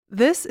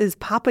This is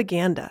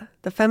Popaganda,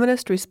 the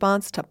feminist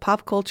response to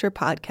pop culture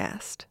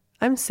podcast.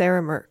 I'm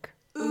Sarah Merck.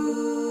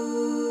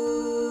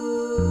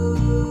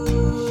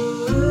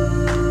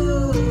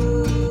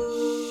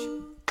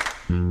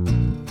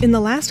 In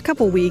the last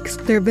couple weeks,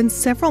 there have been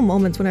several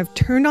moments when I've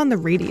turned on the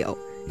radio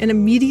and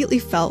immediately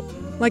felt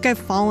like I've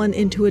fallen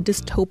into a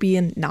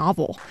dystopian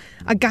novel.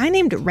 A guy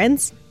named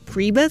Reince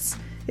Priebus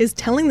is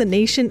telling the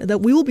nation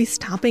that we will be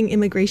stopping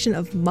immigration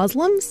of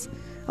Muslims.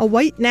 A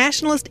white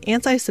nationalist,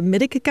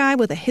 anti-Semitic guy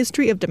with a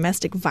history of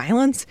domestic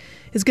violence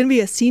is going to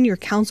be a senior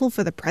counsel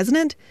for the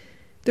president.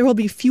 There will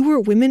be fewer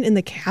women in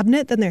the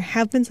cabinet than there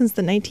have been since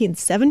the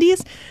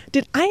 1970s.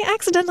 Did I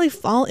accidentally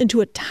fall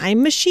into a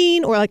time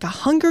machine or like a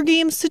Hunger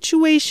Games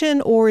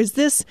situation, or is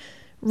this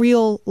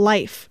real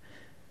life?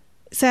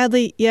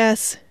 Sadly,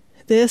 yes,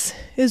 this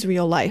is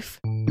real life.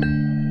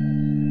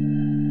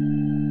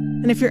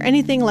 And if you're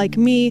anything like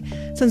me,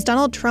 since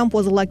Donald Trump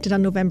was elected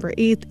on November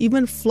 8th, you've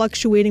been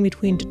fluctuating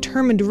between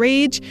determined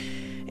rage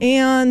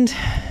and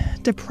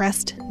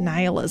depressed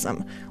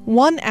nihilism.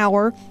 1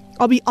 hour,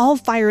 I'll be all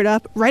fired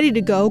up, ready to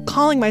go,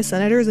 calling my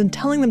senators and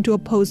telling them to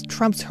oppose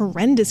Trump's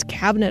horrendous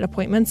cabinet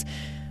appointments.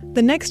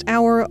 The next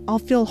hour, I'll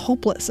feel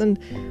hopeless and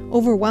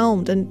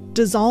overwhelmed and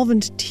dissolve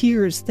into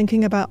tears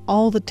thinking about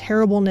all the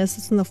terribleness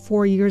that's in the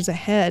 4 years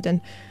ahead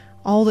and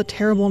all the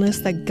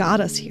terribleness that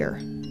got us here.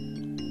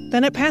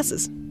 Then it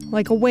passes,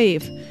 like a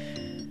wave.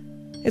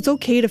 It's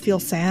okay to feel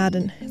sad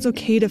and it's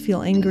okay to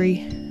feel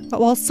angry.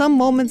 But while some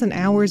moments and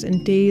hours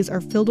and days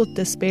are filled with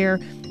despair,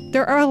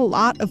 there are a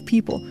lot of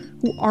people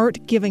who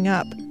aren't giving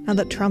up now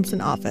that Trump's in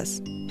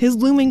office. His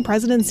looming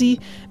presidency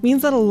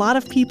means that a lot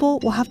of people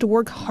will have to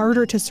work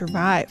harder to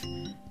survive,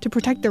 to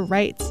protect their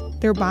rights,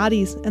 their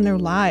bodies, and their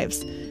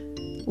lives.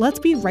 Let's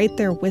be right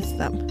there with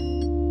them.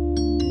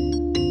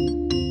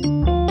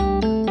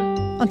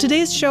 On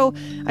today's show,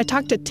 I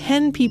talked to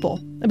 10 people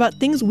about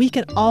things we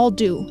can all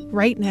do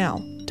right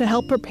now to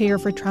help prepare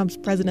for Trump's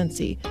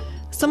presidency.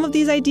 Some of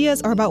these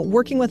ideas are about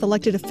working with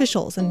elected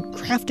officials and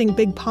crafting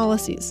big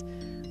policies.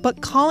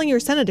 But calling your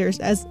senators,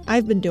 as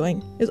I've been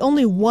doing, is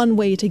only one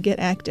way to get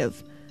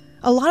active.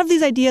 A lot of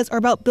these ideas are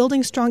about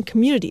building strong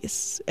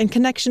communities and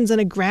connections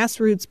in a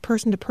grassroots,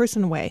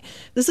 person-to-person way.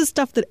 This is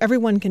stuff that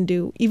everyone can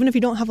do, even if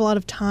you don't have a lot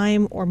of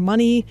time or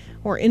money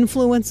or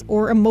influence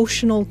or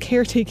emotional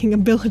caretaking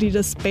ability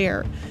to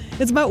spare.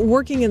 It's about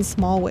working in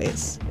small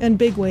ways and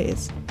big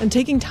ways and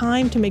taking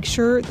time to make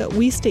sure that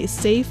we stay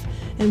safe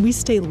and we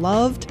stay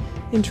loved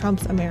in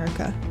Trump's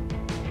America.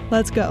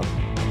 Let's go.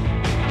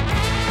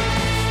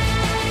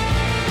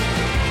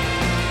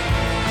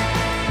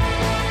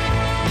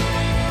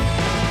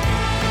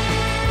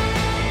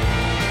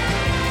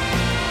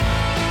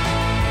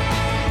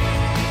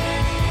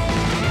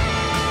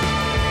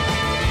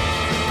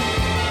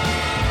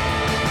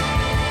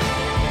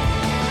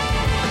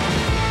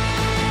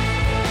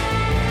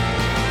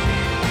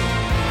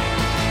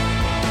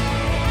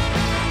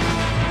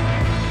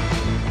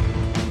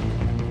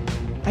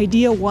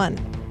 Idea 1,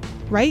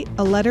 write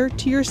a letter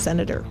to your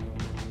senator.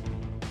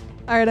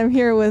 All right, I'm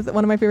here with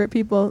one of my favorite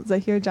people,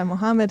 Zahir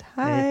Janmohamed.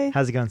 Hi. Hey,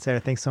 how's it going, Sarah?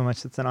 Thanks so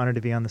much. It's an honor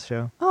to be on the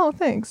show. Oh,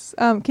 thanks.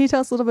 Can you tell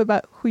us a little bit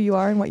about who you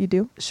are and what you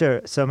do?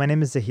 Sure. So my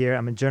name is Zahir.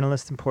 I'm a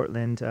journalist in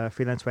Portland,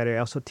 freelance writer. I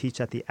also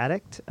teach at The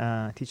Addict,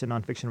 teach a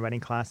nonfiction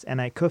writing class,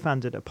 and I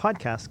co-founded a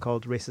podcast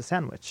called Racist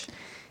Sandwich.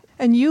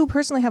 And you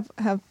personally have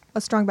a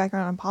strong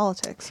background in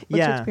politics.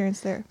 What's your experience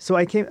there? So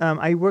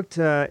I worked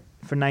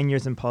for 9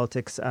 years in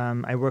politics.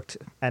 I worked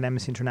at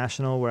Amnesty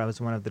International, where I was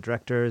one of the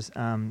directors,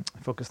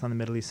 focused on the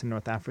Middle East and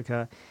North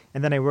Africa.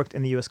 And then I worked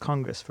in the U.S.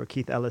 Congress for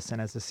Keith Ellison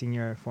as the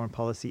senior foreign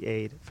policy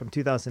aide from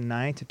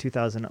 2009 to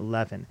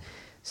 2011.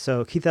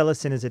 So Keith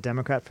Ellison is a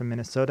Democrat from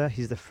Minnesota.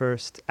 He's the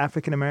first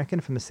African-American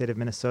from the state of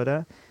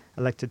Minnesota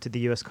elected to the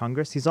U.S.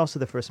 Congress. He's also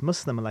the first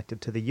Muslim elected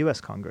to the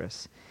U.S.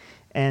 Congress.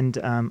 And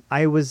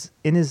I was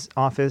in his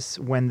office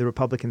when the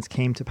Republicans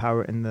came to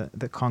power in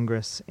the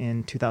Congress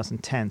in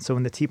 2010. So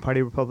when the Tea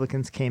Party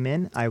Republicans came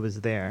in, I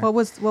was there. What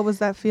was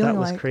that feeling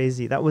like? That was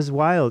crazy. That was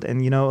wild.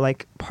 And,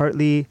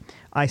 partly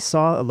I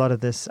saw a lot of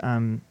this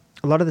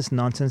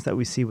nonsense that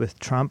we see with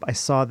Trump. I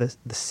saw the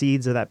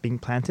seeds of that being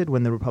planted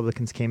when the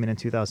Republicans came in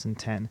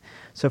 2010.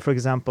 So, for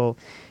example,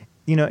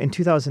 in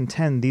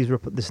 2010,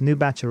 this new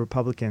batch of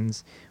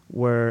Republicans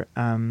were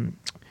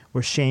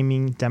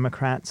shaming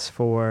Democrats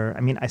for,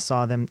 I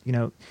saw them,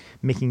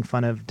 making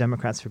fun of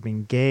Democrats for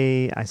being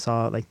gay. I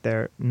saw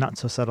their not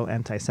so subtle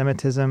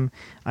anti-Semitism.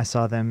 I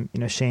saw them,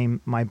 shame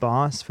my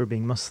boss for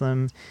being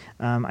Muslim.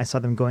 I saw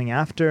them going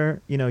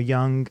after,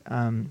 young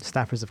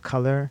staffers of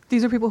color.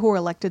 These are people who were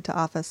elected to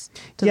office.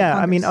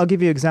 I'll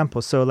give you an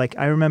example. So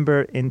I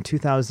remember in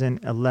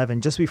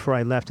 2011, just before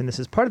I left, and this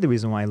is part of the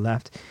reason why I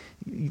left,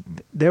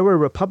 there were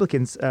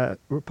Republican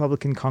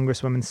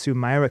Congresswoman Sue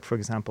Myrick, for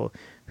example,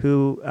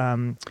 who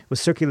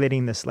was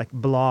circulating this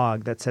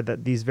blog that said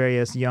that these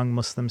various young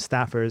Muslim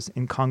staffers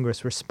in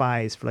Congress were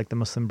spies for the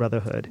Muslim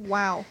Brotherhood.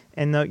 Wow.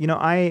 And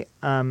I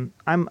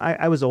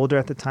was older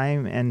at the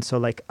time, and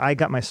so I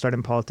got my start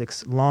in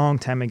politics long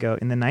time ago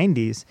in the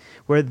 90s,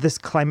 where this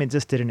climate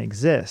just didn't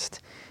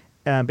exist.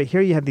 But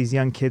here you have these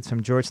young kids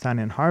from Georgetown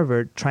and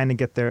Harvard trying to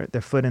get their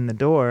foot in the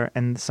door,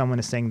 and someone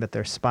is saying that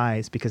they're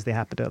spies because they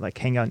happen to like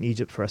hang out in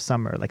Egypt for a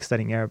summer, like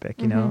studying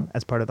Arabic, you know,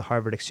 as part of the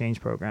Harvard exchange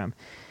program.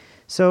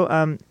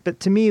 So, but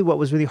to me, what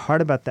was really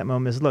hard about that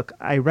moment is, look,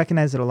 I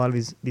recognize that a lot of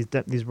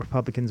these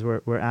Republicans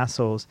were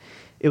assholes.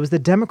 It was the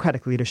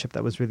Democratic leadership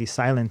that was really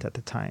silent at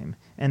the time.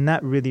 And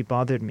that really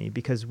bothered me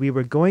because we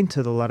were going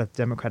to a lot of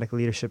Democratic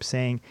leadership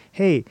saying,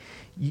 hey,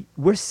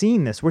 we're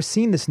seeing this. We're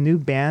seeing this new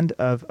band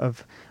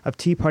of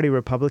Tea Party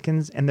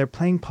Republicans, and they're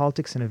playing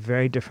politics in a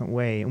very different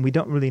way. And we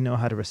don't really know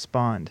how to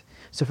respond.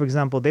 So, for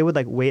example, they would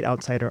like wait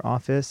outside our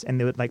office and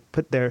they would like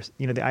put their,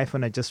 you know, the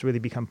iPhone had just really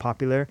become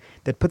popular.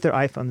 They'd put their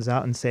iPhones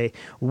out and say,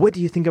 what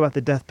do you think about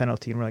the death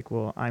penalty? And we're like,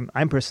 well,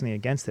 I'm personally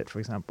against it, for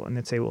example. And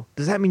they'd say, well,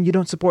 does that mean you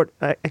don't support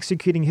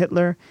executing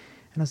Hitler?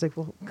 And I was like,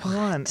 well, come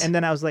on. And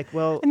then I was like,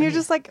 well. And you're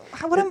just like,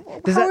 how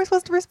are we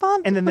supposed to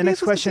respond? And then the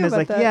next question is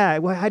like, yeah,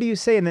 well, how do you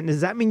say? And then does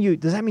that mean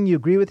you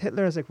agree with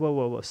Hitler? I was like,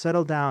 whoa,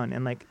 settle down.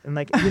 And like,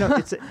 you know,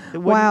 it's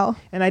wow.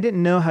 And I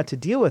didn't know how to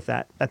deal with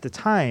that at the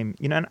time,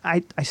 you know, and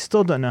I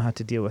still don't know how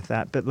to deal with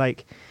that. But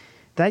like,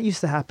 that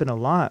used to happen a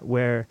lot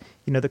where,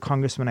 you know, the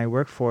congressman I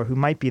work for, who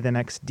might be the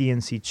next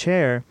DNC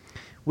chair,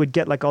 would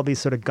get like all these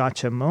sort of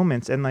gotcha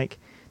moments. And like,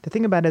 the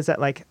thing about it is that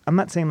like, I'm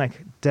not saying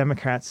like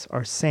Democrats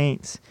are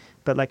saints,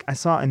 but like I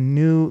saw a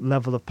new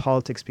level of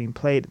politics being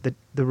played.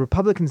 The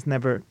Republicans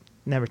never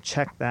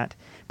checked that,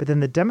 but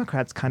then the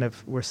Democrats kind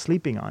of were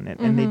sleeping on it,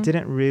 and they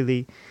didn't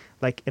really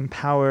like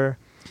empower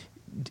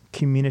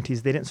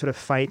communities. They didn't sort of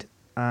fight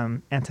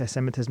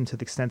anti-Semitism to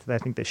the extent that I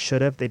think they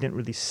should have. They didn't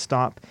really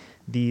stop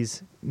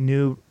these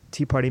new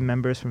Tea Party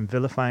members from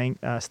vilifying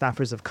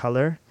staffers of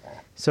color.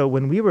 So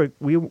when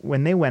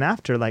when they went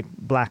after like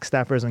black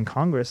staffers in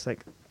Congress,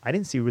 like I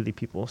didn't see really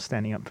people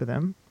standing up for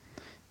them.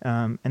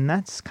 And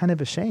that's kind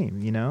of a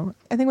shame, you know?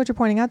 I think what you're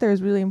pointing out there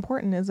is really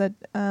important, is that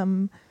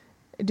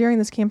during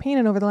this campaign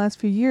and over the last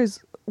few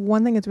years,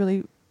 one thing that's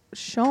really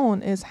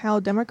shown is how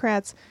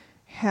Democrats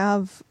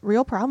have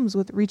real problems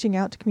with reaching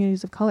out to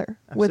communities of color.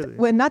 With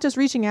not just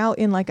reaching out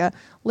in like a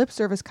lip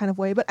service kind of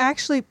way, but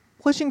actually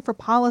pushing for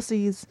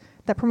policies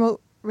that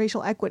promote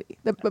racial equity,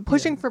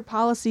 pushing for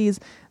policies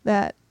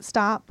that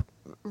stop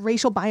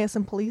racial bias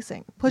in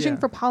policing, pushing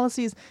for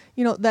policies,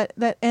 you know,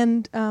 that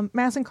end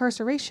mass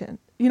incarceration.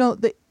 You know,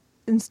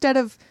 instead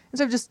of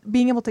just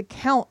being able to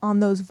count on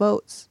those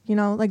votes, you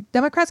know, like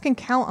Democrats can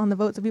count on the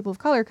votes of people of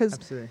color because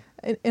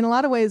in a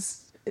lot of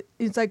ways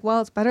it's like,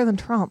 well, it's better than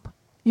Trump,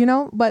 you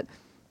know, but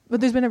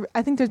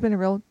I think there's been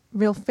a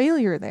real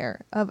failure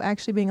there of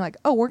actually being like,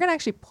 oh, we're going to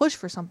actually push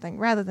for something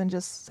rather than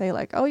just say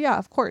like, oh yeah,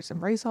 of course,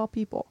 embrace all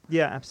people.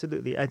 Yeah,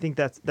 absolutely. I think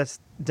that's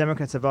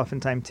Democrats have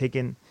oftentimes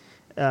taken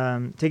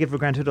for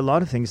granted a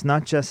lot of things,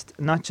 not just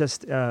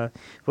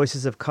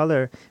voices of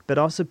color, but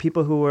also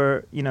people who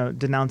were, you know,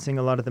 denouncing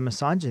a lot of the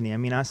misogyny. I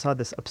mean, I saw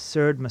this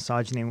absurd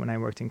misogyny when I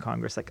worked in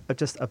Congress, like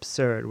just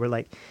absurd, where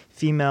like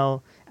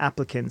female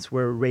applicants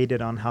were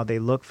rated on how they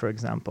look, for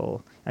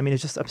example. I mean,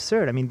 it's just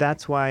absurd. I mean,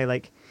 that's why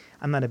like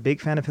I'm not a big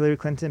fan of Hillary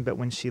Clinton, but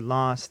when she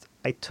lost,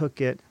 I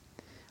took it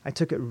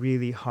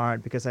really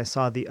hard because I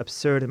saw the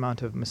absurd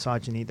amount of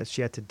misogyny that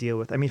she had to deal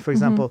with. I mean, for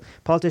example,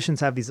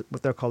 politicians have these,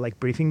 what they're called like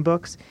briefing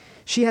books.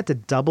 She had to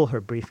double her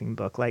briefing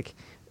book, like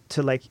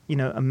to like, you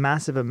know, a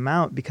massive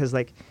amount because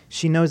like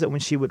she knows that when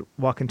she would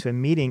walk into a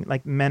meeting,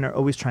 like men are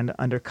always trying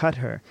to undercut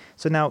her.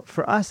 So now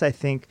for us, I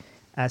think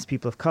as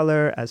people of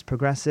color, as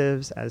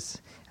progressives,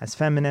 as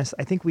feminists,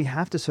 I think we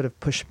have to sort of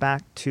push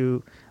back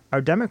to our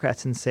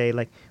Democrats and say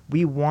like,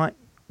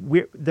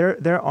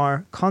 there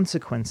are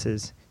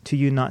consequences to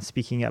you not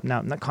speaking up.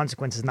 Now, not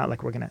consequences, not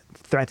like we're going to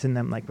threaten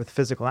them like with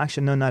physical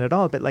action. No, not at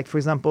all. But like, for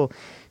example,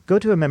 go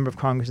to a member of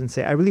Congress and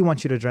say, I really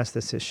want you to address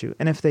this issue.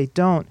 And if they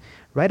don't,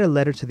 write a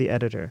letter to the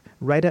editor,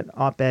 write an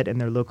op-ed in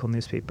their local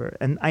newspaper.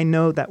 And I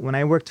know that when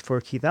I worked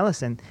for Keith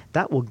Ellison,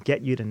 that will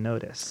get you to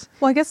notice.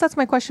 Well, I guess that's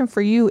my question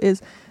for you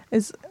is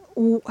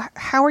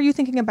how are you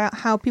thinking about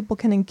how people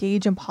can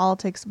engage in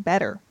politics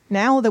better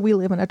now that we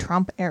live in a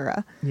Trump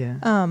era?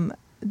 Yeah.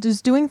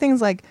 Just doing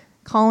things like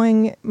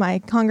calling my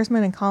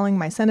congressman and calling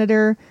my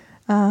senator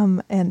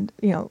and,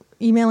 you know,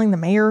 emailing the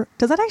mayor.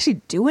 Does that actually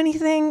do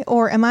anything?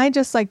 Or am I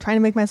just like trying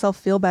to make myself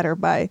feel better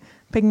by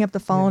picking up the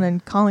phone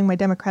and calling my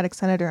Democratic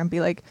senator and be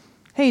like,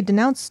 hey,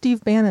 denounce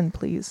Steve Bannon,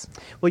 please?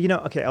 Well, you know,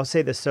 okay, I'll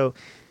say this. So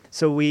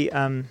we,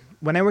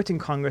 when I worked in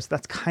Congress,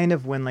 that's kind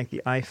of when like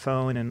the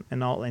iPhone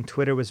and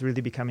Twitter was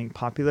really becoming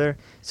popular.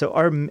 So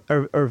our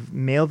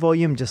mail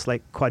volume just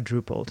like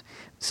quadrupled.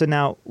 So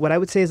now what I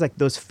would say is like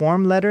those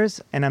form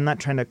letters, and I'm not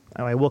trying to,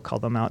 I will call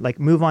them out, like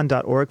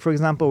moveon.org, for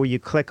example, where you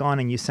click on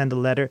and you send a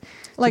letter.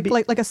 Like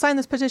a sign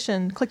this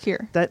petition, click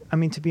here. That, I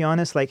mean, to be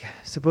honest, like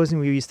supposing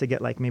we used to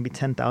get like maybe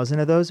 10,000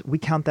 of those, we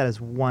count that as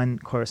one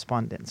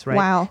correspondence, right?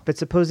 Wow. But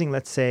supposing,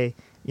 let's say,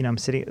 you know,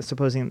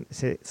 supposing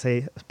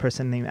say a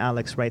person named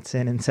Alex writes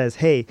in and says,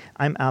 hey,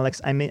 I'm Alex,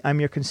 I'm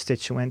your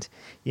constituent,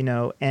 you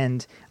know,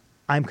 and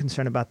I'm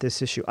concerned about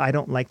this issue. I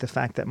don't like the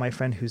fact that my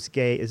friend who's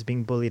gay is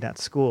being bullied at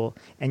school,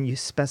 and you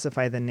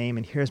specify the name,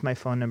 and here's my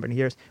phone number,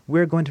 and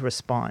we're going to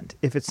respond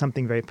if it's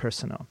something very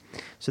personal.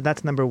 So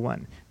that's number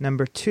one.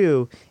 Number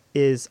two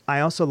is I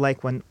also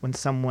like when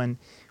someone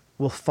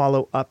will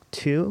follow up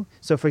too.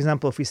 So for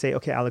example, if we say,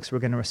 okay, Alex, we're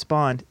going to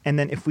respond, and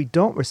then if we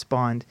don't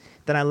respond,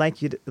 then I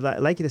like you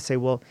to say,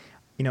 well,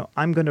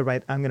 I'm going to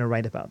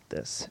write about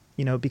this,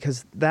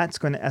 because that's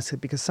going to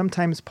escalate, because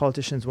sometimes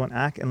politicians won't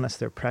act unless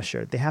they're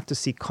pressured. They have to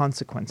see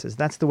consequences.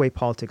 That's the way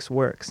politics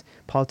works.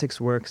 Politics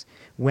works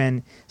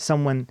when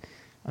someone,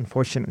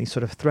 unfortunately,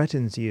 sort of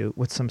threatens you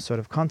with some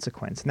sort of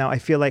consequence. Now, I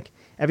feel like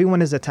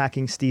everyone is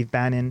attacking Steve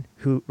Bannon,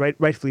 who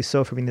rightfully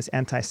so for being this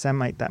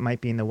anti-Semite that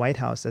might be in the White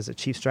House as a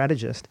chief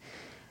strategist.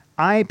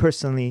 I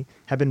personally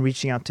have been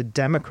reaching out to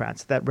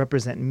Democrats that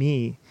represent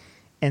me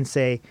and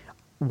say,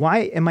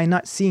 why am I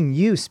not seeing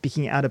you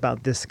speaking out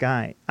about this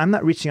guy? I'm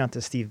not reaching out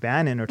to Steve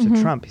Bannon or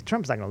to Trump.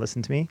 Trump's not going to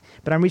listen to me.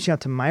 But I'm reaching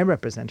out to my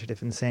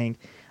representative and saying,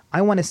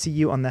 I want to see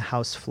you on the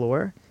House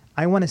floor.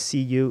 I want to see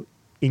you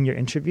in your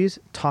interviews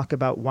talk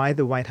about why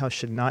the White House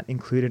should not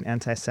include an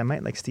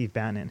anti-Semite like Steve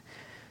Bannon.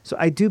 So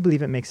I do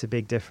believe it makes a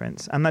big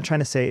difference. I'm not trying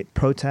to say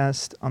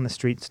protest on the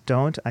streets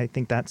don't. I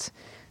think that's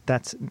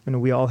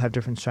we all have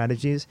different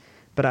strategies.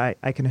 But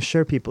I can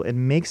assure people it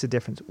makes a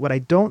difference. What I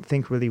don't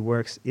think really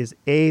works is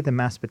A, the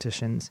mass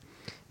petitions,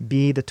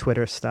 B, the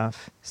Twitter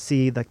stuff,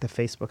 C, like the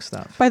Facebook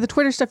stuff. By the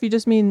Twitter stuff, you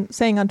just mean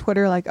saying on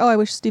Twitter, like, oh, I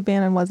wish Steve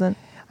Bannon wasn't.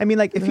 I mean,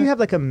 like, if you have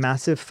like a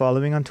massive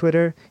following on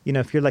Twitter,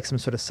 if you're like some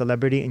sort of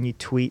celebrity and you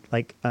tweet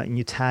like and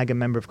you tag a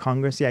member of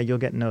Congress, yeah, you'll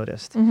get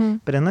noticed.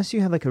 But unless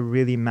you have like a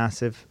really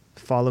massive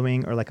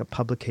following or like a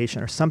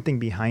publication or something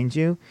behind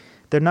you,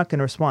 they're not going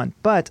to respond.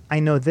 But I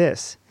know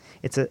this.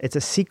 It's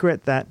a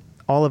secret that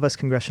all of us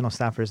congressional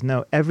staffers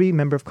know. Every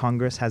member of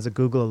Congress has a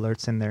Google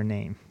Alerts in their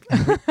name.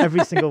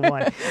 Every single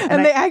one.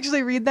 And they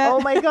actually read that? Oh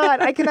my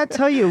God, I cannot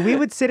tell you. We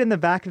would sit in the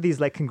back of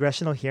these like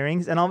congressional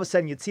hearings, and all of a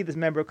sudden you'd see this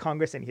member of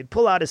Congress and he'd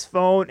pull out his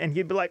phone and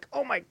he'd be like,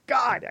 oh my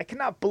God, I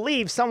cannot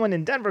believe someone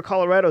in Denver,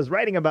 Colorado is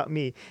writing about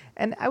me.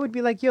 And I would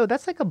be like, yo,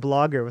 that's like a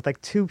blogger with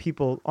like 2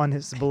 people on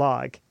his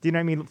blog. Do you know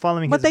what I mean?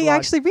 Following his blog. But they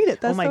actually read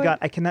it. That's God,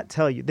 I cannot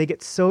tell you. They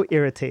get so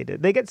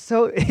irritated.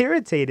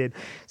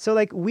 So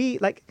like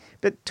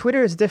but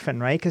Twitter is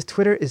different, right? Because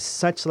Twitter is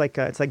such like,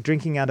 it's like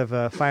drinking out of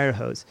a fire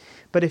hose.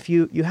 But if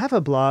you have a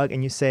blog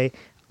and you say,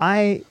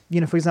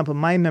 for example,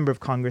 my member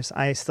of Congress,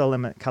 I still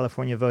am a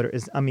California voter,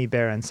 is Ami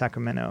Bera in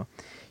Sacramento.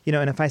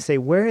 And if I say,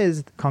 where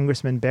is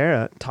Congressman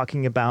Bera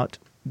talking about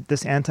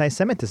this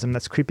anti-Semitism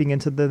that's creeping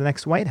into the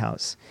next White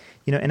House?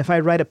 And if I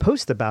write a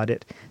post about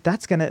it,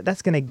 that's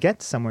gonna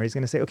get somewhere. He's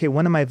gonna say, okay,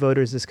 one of my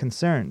voters is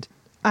concerned.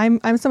 I'm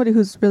somebody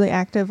who's really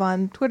active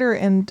on Twitter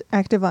and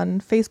active on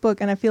Facebook,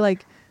 and I feel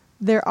like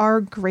there are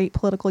great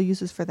political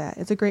uses for that.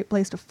 It's a great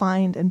place to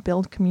find and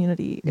build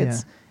community.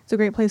 It's a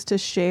great place to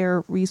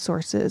share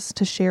resources,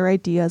 to share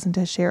ideas, and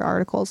to share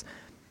articles.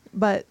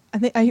 But I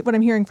think what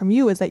I'm hearing from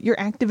you is that your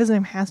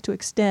activism has to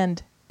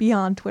extend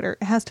beyond Twitter.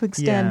 It has to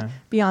extend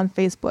beyond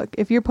Facebook.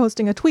 If you're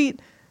posting a tweet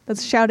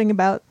that's shouting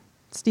about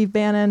Steve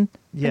Bannon,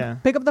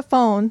 pick up the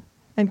phone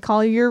and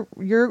call your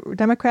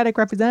Democratic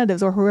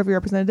representatives or whoever your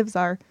representatives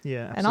are.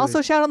 Yeah, and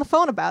also shout on the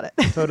phone about it.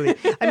 Totally.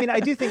 I mean, I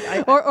do think...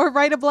 or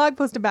write a blog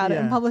post about it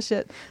and publish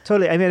it.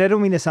 Totally. I mean, I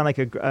don't mean to sound like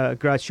a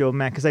grouchy old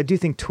man, because I do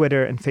think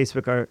Twitter and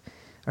Facebook are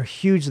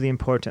hugely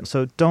important.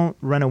 So don't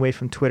run away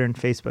from Twitter and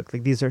Facebook.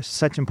 Like, these are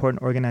such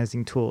important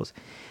organizing tools.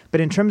 But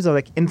in terms of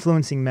like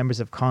influencing members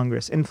of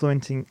Congress,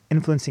 influencing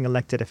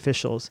elected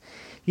officials,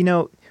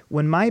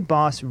 when my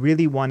boss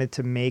really wanted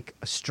to make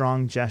a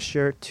strong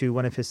gesture to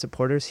one of his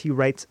supporters, he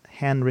writes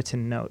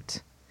handwritten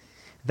note.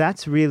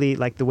 That's really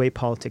like the way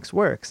politics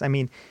works. I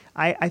mean,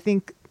 I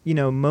think,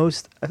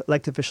 most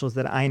elected officials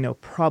that I know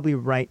probably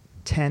write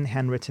 10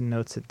 handwritten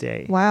notes a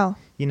day. Wow.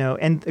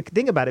 And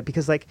think about it,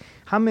 because like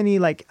how many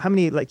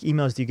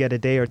emails do you get a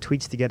day or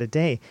tweets do you get a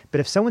day?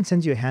 But if someone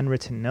sends you a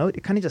handwritten note,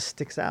 it kind of just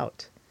sticks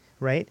out,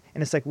 right?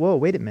 And it's like, whoa,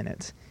 wait a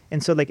minute.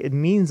 And so like it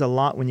means a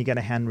lot when you get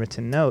a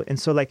handwritten note. And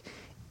so like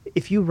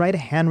if you write a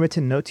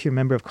handwritten note to your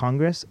member of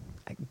Congress,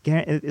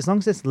 as long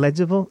as it's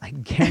legible, I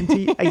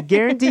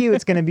guarantee you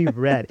it's going to be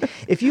read.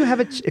 If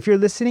you're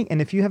listening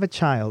and if you have a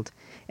child,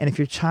 and if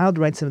your child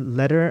writes a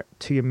letter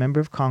to your member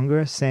of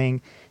Congress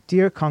saying,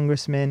 dear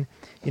Congressman,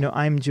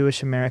 I'm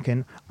Jewish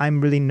American.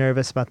 I'm really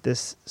nervous about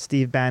this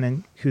Steve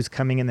Bannon who's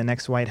coming in the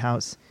next White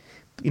House.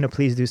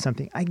 Please do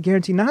something. I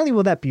guarantee not only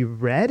will that be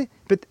read,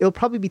 but it'll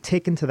probably be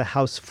taken to the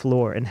House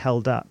floor and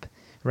held up.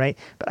 Right?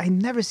 But I've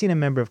never seen a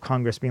member of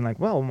Congress being like,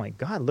 well, oh my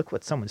God, look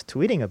what someone's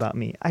tweeting about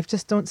me. I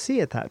just don't see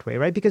it that way,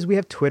 right? Because we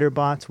have Twitter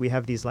bots. We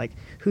have these like,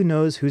 who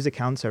knows whose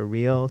accounts are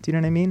real? Do you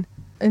know what I mean?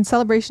 In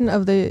celebration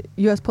of the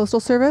U.S.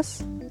 Postal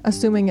Service,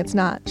 assuming it's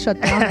not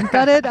shut down and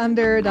gutted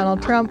under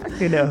Donald Trump.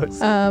 Who knows?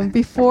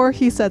 Before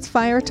he sets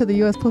fire to the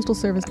U.S. Postal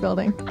Service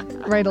building,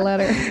 write a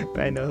letter.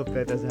 I know, hope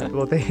that doesn't happen.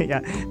 Well,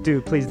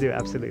 please do,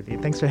 absolutely.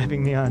 Thanks for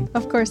having me on.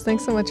 Of course.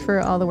 Thanks so much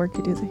for all the work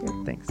you do, Zahir.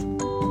 Thanks.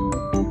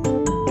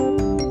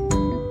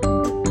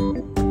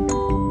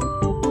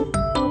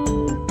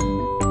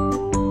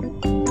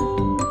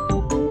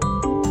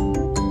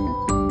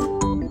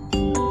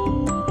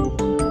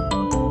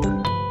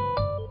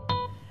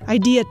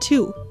 Idea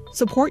 2,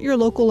 support your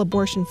local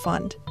abortion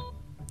fund.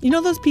 You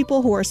know those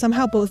people who are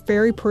somehow both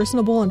very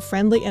personable and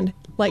friendly and,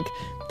 like,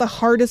 the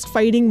hardest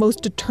fighting,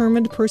 most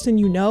determined person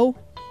you know?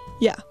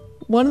 Yeah,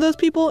 one of those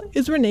people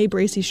is Renee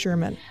Bracey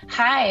Sherman.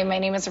 Hi, my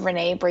name is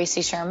Renee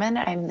Bracey Sherman.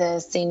 I'm the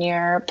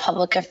Senior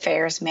Public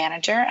Affairs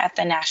Manager at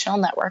the National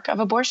Network of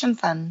Abortion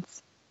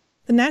Funds.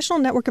 The National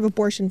Network of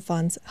Abortion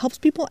Funds helps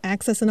people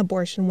access an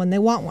abortion when they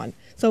want one.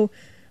 So,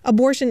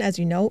 abortion, as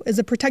you know, is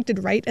a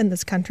protected right in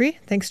this country,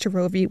 thanks to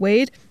Roe v.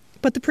 Wade.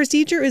 But the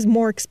procedure is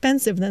more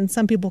expensive than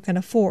some people can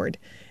afford.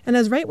 And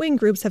as right-wing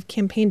groups have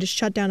campaigned to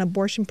shut down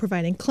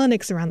abortion-providing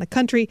clinics around the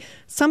country,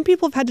 some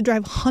people have had to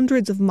drive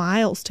hundreds of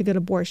miles to get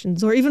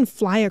abortions or even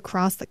fly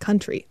across the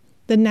country.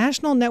 The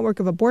National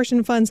Network of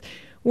Abortion Funds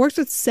works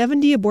with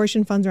 70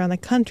 abortion funds around the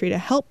country to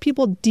help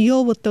people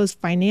deal with those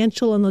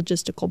financial and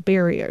logistical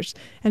barriers.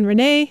 And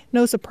Renee,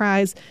 no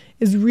surprise,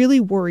 is really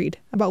worried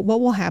about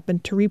what will happen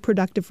to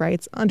reproductive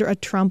rights under a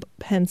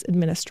Trump-Pence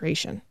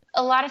administration.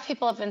 A lot of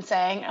people have been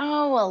saying,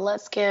 oh, well,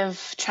 let's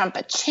give Trump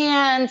a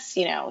chance.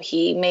 You know,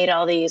 he made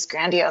all these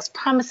grandiose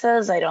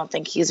promises. I don't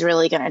think he's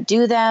really going to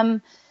do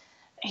them.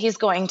 He's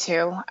going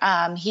to.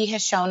 He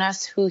has shown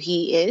us who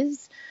he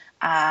is,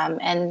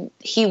 and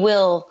he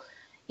will,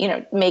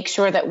 make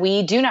sure that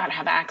we do not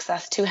have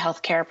access to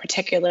health care,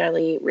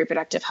 particularly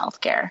reproductive health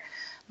care.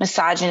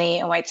 Misogyny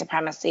and white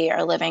supremacy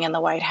are living in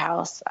the White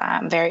House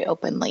very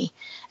openly,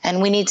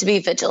 and we need to be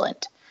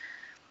vigilant.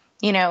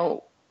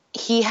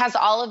 He has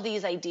all of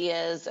these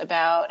ideas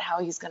about how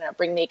he's going to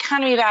bring the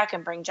economy back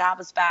and bring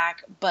jobs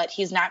back, but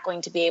he's not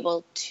going to be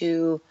able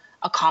to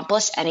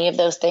accomplish any of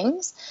those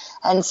things.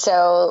 And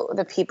so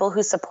the people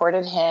who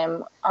supported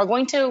him are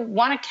going to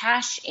want to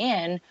cash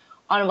in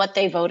on what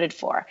they voted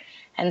for.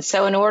 And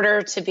so in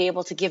order to be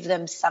able to give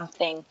them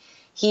something,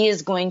 he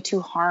is going to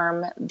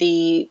harm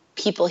the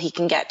people he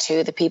can get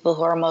to, the people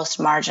who are most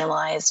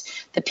marginalized,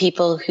 the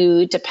people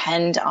who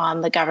depend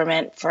on the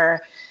government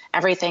for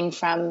everything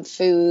from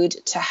food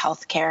to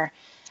healthcare,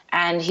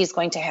 and he's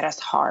going to hit us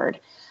hard,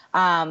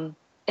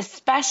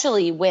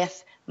 especially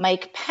with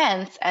Mike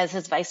Pence as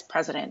his vice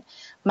president.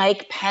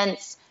 Mike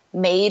Pence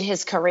made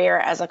his career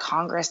as a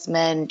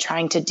congressman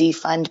trying to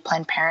defund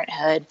Planned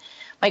Parenthood.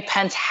 Mike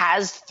Pence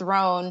has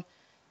thrown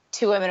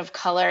 2 women of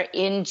color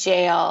in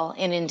jail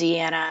in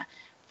Indiana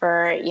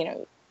for,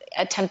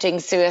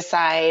 attempting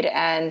suicide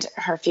and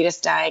her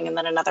fetus dying, and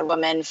then another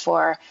woman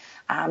for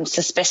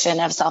suspicion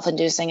of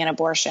self-inducing an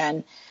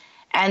abortion.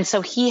 And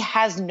so he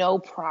has no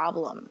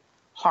problem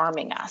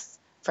harming us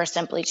for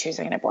simply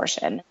choosing an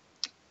abortion.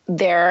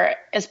 There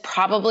is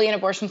probably an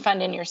abortion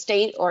fund in your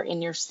state or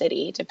in your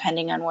city,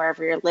 depending on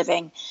wherever you're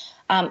living.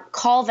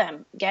 Call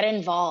them, get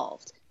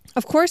involved.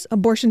 Of course,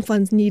 abortion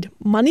funds need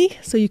money,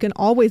 so you can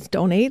always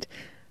donate.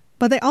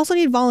 But they also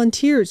need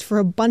volunteers for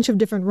a bunch of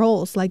different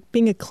roles, like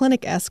being a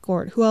clinic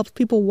escort who helps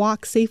people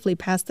walk safely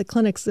past the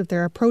clinics if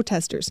there are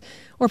protesters,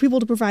 or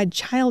people to provide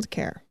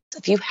childcare.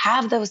 If you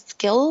have those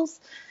skills,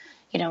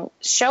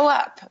 show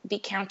up, be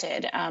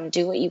counted,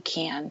 do what you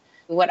can.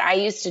 What I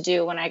used to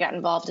do when I got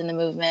involved in the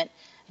movement,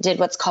 I did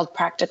what's called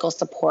practical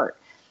support.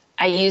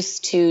 I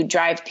used to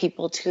drive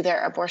people to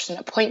their abortion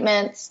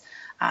appointments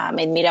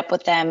and meet up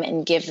with them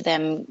and give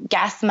them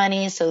gas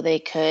money so they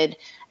could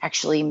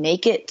actually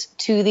make it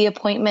to the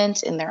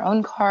appointment in their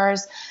own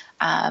cars.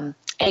 I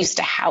used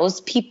to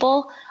house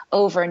people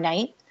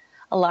overnight.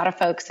 A lot of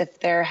folks, if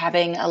they're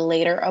having a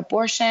later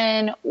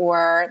abortion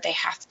or they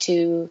have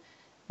to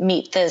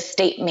meet the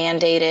state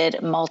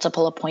mandated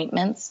multiple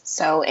appointments,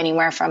 so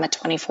anywhere from a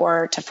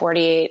 24 to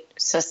 48,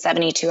 so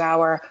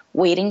 72-hour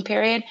waiting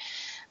period,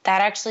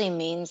 that actually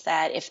means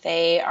that if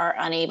they are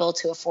unable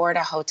to afford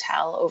a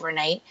hotel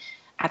overnight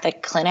at the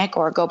clinic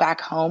or go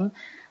back home,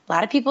 a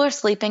lot of people are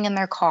sleeping in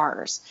their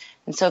cars.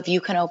 And so if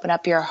you can open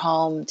up your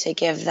home to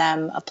give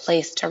them a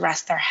place to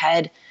rest their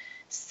head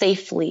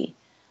safely,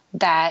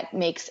 that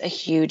makes a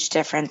huge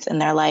difference in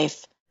their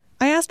life.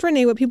 I asked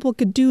Renee what people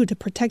could do to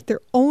protect their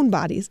own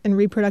bodies and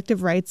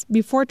reproductive rights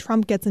before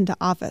Trump gets into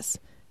office.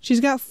 She's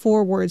got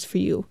 4 words for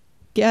you.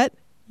 Get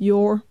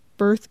your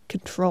birth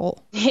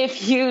control.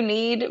 If you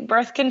need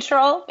birth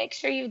control, make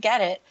sure you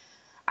get it.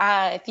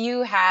 If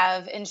you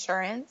have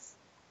insurance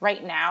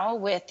right now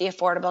with the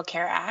Affordable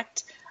Care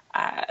Act,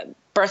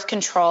 birth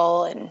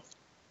control and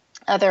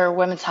other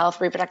women's health,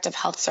 reproductive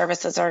health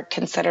services are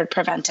considered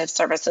preventive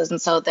services,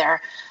 and so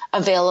they're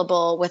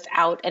available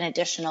without an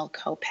additional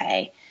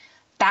copay.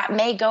 That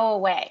may go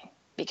away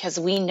because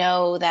we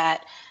know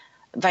that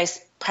Vice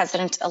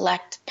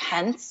President-elect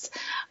Pence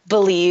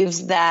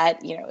believes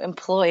that,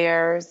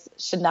 employers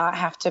should not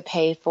have to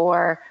pay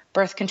for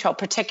birth control,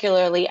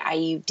 particularly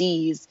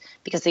IUDs,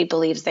 because he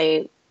believes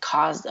they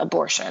cause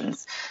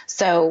abortions.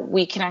 So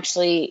we can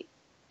actually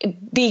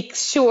be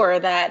sure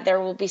that there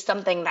will be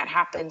something that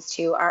happens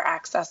to our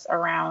access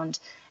around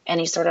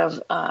any sort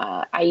of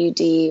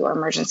IUD or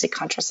emergency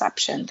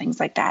contraception, things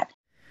like that.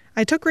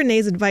 I took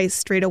Renee's advice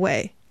straight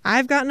away.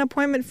 I've got an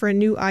appointment for a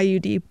new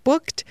IUD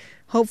booked.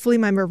 Hopefully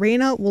my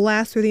Mirena will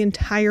last through the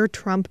entire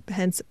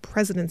Trump-Pence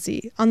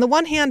presidency. On the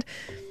one hand,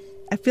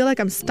 I feel like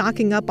I'm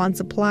stocking up on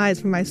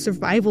supplies for my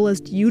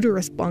survivalist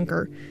uterus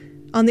bunker.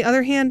 On the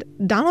other hand,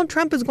 Donald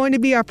Trump is going to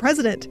be our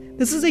president.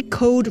 This is a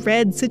code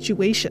red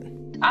situation.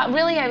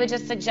 Really, I would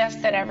just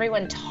suggest that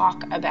everyone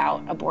talk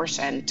about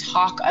abortion,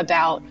 talk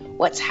about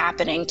what's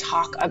happening,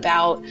 talk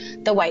about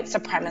the white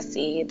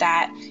supremacy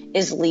that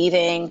is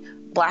leaving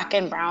Black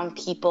and brown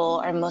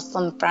people, our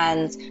Muslim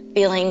friends,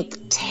 feeling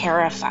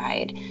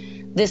terrified.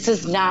 This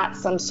is not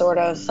some sort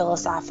of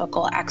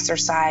philosophical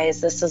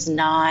exercise. This is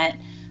not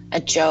a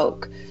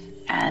joke.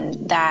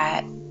 And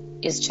that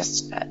is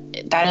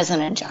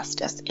an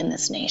injustice in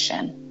this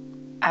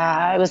nation.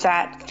 I was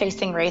at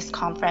Facing Race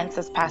conference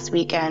this past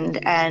weekend,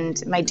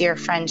 and my dear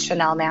friend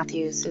Chanel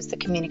Matthews, who's the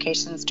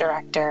communications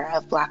director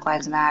of Black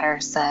Lives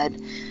Matter,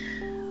 said,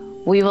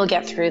 "We will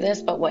get through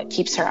this, but what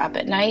keeps her up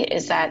at night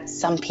is that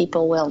some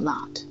people will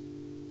not.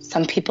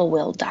 Some people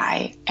will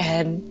die."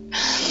 And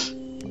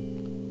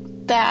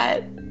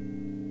that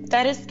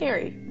is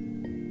scary.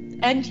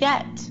 And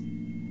yet,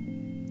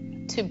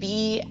 to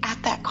be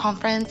at that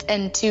conference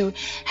and to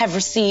have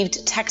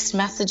received text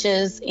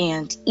messages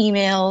and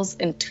emails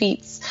and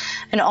tweets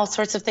and all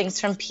sorts of things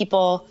from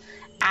people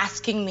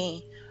asking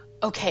me,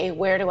 okay,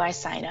 where do I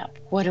sign up?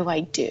 What do I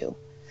do?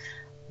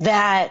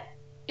 That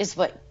is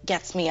what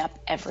gets me up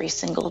every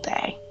single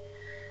day.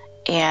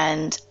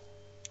 And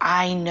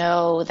I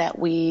know that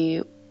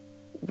we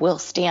will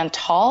stand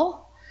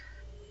tall,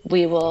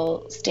 we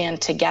will stand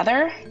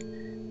together,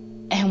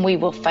 and we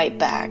will fight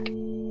back.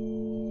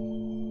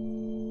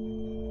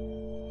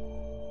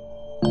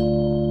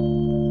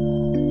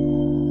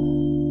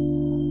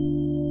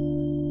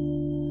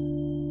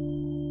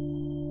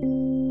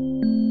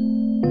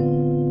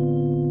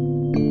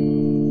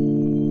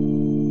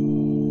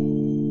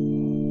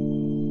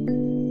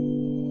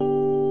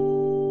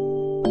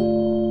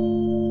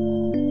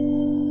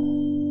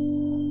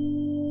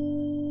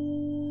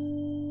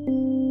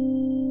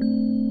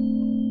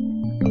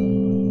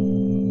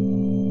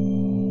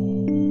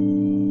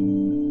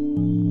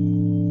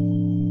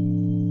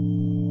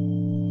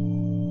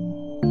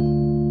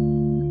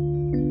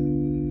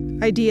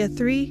 Idea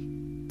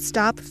 3,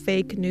 stop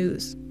fake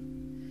news.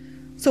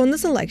 So in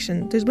this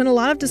election, there's been a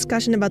lot of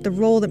discussion about the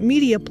role that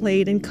media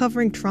played in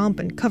covering Trump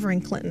and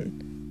covering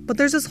Clinton. But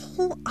there's this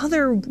whole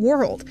other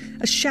world,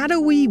 a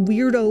shadowy,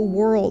 weirdo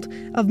world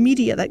of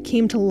media that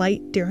came to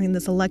light during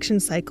this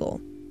election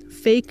cycle.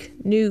 Fake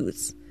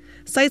news.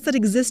 Sites that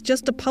exist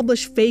just to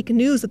publish fake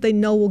news that they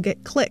know will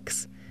get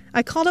clicks.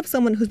 I called up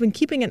someone who's been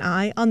keeping an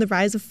eye on the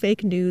rise of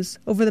fake news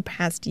over the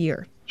past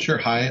year. Sure.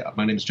 Hi,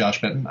 my name is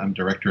Josh Benton. I'm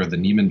director of the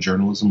Nieman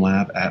Journalism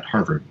Lab at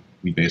Harvard.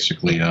 We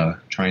basically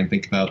try and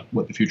think about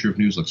what the future of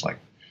news looks like.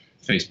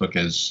 Facebook,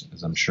 as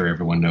I'm sure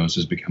everyone knows,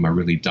 has become a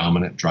really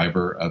dominant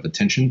driver of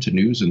attention to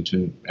news and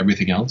to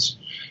everything else.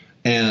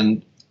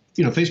 And,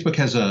 Facebook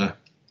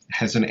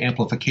has an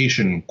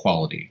amplification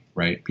quality,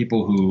 right?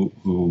 People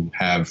who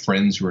have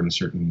friends who are in a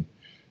certain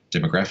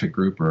demographic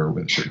group or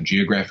with a certain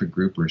geographic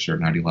group or a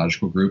certain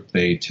ideological group,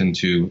 they tend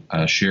to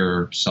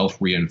share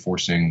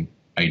self-reinforcing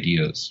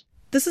ideas.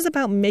 This is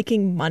about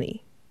making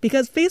money.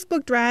 Because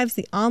Facebook drives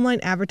the online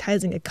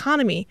advertising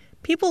economy,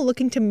 people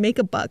looking to make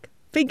a buck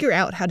figure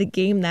out how to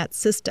game that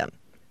system.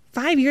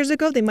 5 years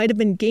ago, they might have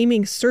been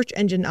gaming search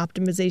engine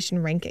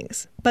optimization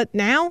rankings. But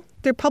now,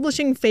 they're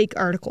publishing fake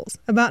articles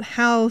about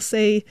how,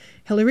 say,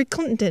 Hillary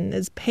Clinton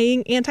is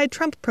paying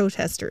anti-Trump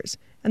protesters,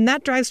 and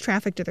that drives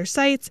traffic to their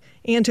sites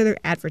and to their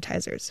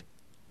advertisers.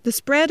 The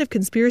spread of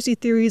conspiracy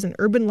theories and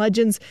urban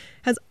legends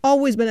has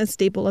always been a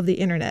staple of the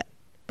internet.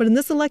 But in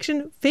this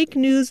election, fake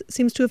news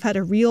seems to have had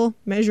a real,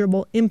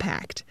 measurable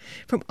impact.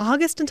 From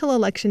August until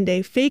Election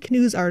Day, fake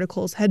news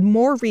articles had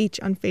more reach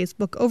on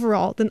Facebook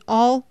overall than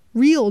all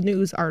real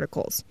news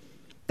articles.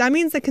 That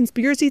means that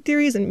conspiracy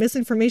theories and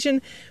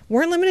misinformation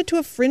weren't limited to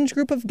a fringe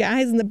group of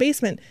guys in the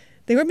basement.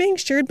 They were being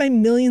shared by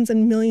millions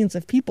and millions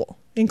of people,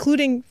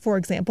 including, for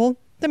example,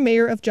 the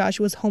mayor of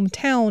Joshua's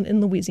hometown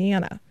in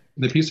Louisiana.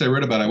 The piece I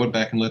wrote about, I went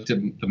back and looked at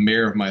the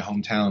mayor of my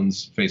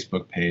hometown's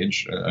Facebook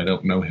page. I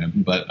don't know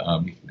him, but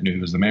I knew he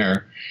was the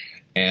mayor.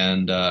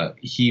 And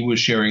he was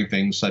sharing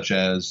things such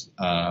as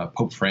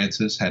Pope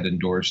Francis had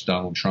endorsed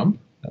Donald Trump.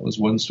 That was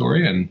one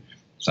story. And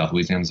South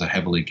Louisiana is a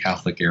heavily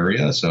Catholic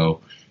area, so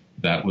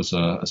that was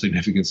a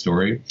significant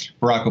story.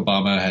 Barack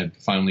Obama had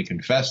finally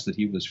confessed that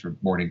he was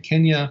born in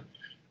Kenya,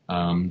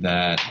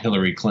 that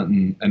Hillary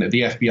Clinton and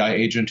the FBI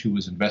agent who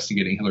was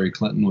investigating Hillary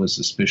Clinton was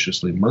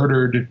suspiciously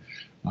murdered,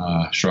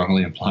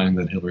 strongly implying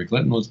that Hillary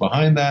Clinton was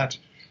behind that.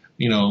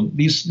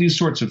 These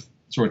sorts of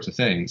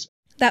things.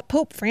 That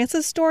Pope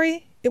Francis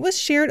story, it was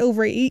shared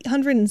over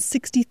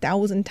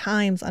 860,000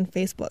 times on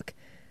Facebook.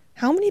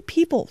 How many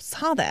people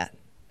saw that?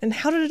 And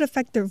how did it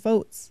affect their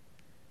votes?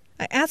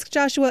 I asked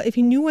Joshua if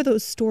he knew where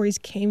those stories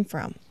came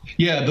from.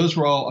 Yeah, those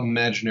were all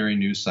imaginary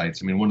news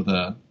sites. I mean, one of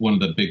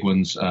the big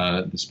ones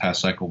this past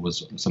cycle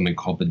was something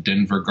called the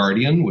Denver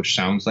Guardian, which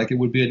sounds like it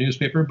would be a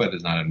newspaper, but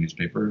is not a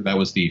newspaper. That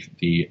was the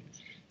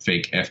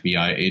fake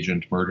FBI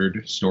agent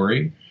murdered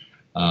story.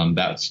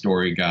 That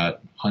story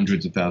got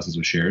hundreds of thousands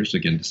of shares,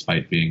 again,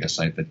 despite being a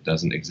site that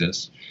doesn't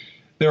exist.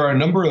 There are a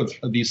number of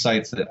these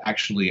sites that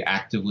actually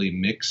actively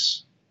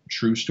mix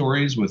true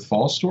stories with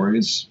false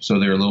stories, so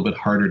they're a little bit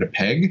harder to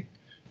peg.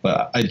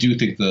 But I do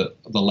think the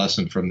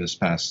lesson from this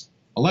past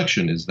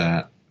election is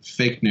that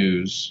fake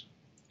news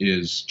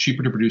is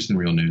cheaper to produce than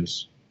real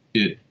news.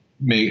 It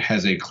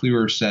has a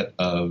clearer set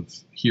of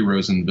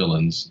heroes and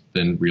villains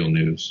than real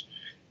news.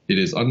 It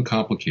is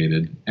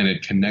uncomplicated, and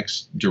it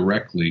connects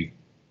directly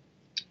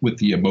with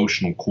the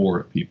emotional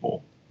core of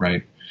people,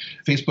 right?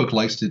 Facebook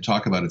likes to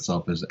talk about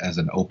itself as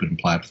an open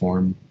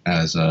platform,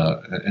 as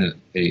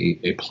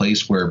a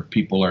place where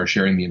people are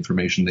sharing the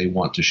information they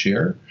want to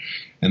share.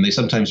 And they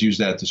sometimes use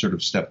that to sort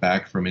of step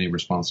back from any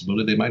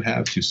responsibility they might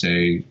have to,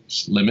 say,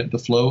 limit the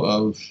flow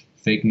of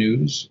fake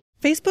news.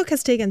 Facebook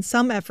has taken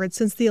some efforts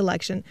since the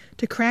election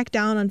to crack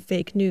down on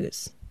fake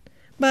news.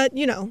 But,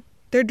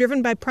 they're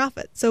driven by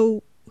profit,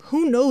 so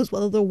who knows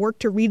whether they'll work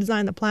to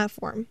redesign the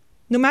platform.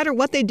 No matter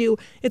what they do,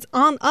 it's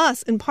on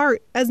us, in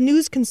part, as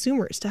news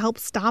consumers to help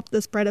stop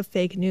the spread of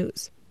fake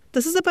news.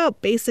 This is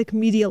about basic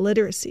media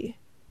literacy.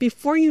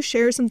 Before you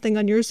share something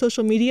on your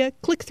social media,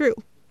 click through.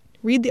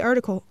 Read the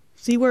article.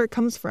 See where it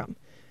comes from.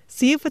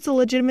 See if it's a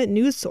legitimate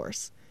news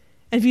source.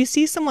 And if you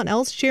see someone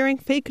else sharing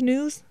fake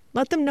news,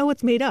 let them know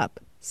it's made up.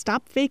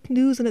 Stop fake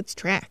news in its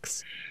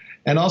tracks.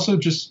 And also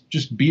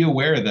just be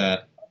aware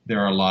that there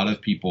are a lot of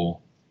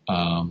people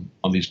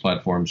on these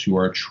platforms who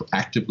are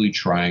actively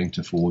trying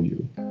to fool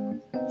you.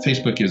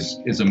 Facebook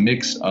is a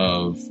mix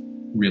of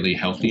really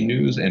healthy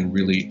news and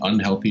really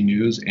unhealthy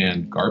news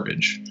and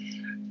garbage.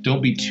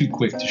 Don't be too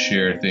quick to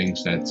share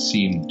things that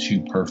seem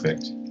too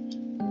perfect,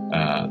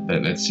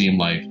 that seem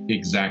like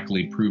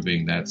exactly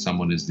proving that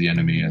someone is the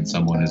enemy and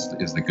someone is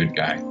the good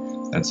guy.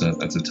 That's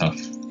a tough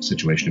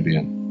situation to be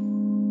in.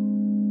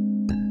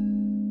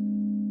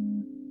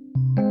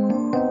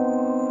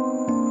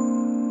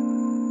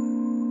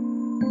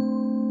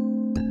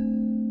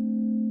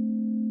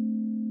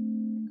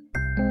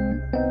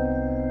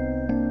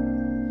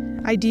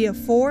 Idea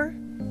 4,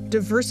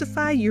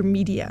 diversify your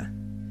media.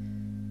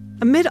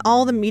 Amid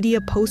all the media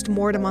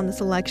post-mortem on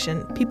this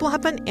election, people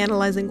have been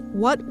analyzing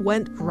what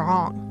went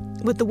wrong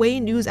with the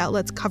way news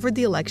outlets covered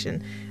the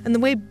election and the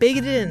way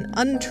bigoted and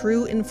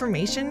untrue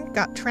information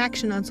got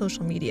traction on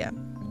social media.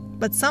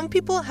 But some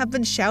people have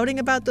been shouting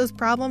about those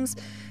problems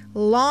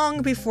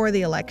long before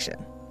the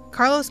election.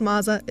 Carlos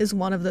Maza is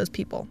one of those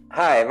people.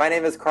 Hi, my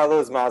name is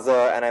Carlos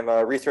Maza, and I'm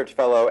a research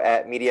fellow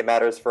at Media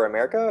Matters for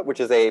America, which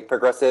is a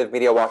progressive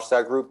media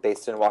watchdog group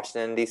based in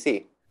Washington,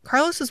 D.C.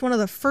 Carlos is one of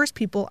the first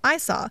people I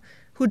saw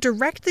who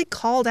directly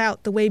called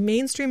out the way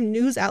mainstream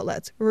news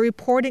outlets were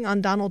reporting on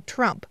Donald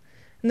Trump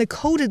and the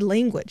coded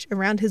language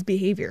around his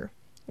behavior.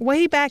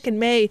 Way back in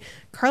May,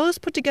 Carlos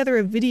put together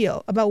a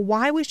video about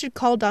why we should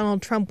call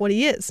Donald Trump what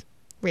he is,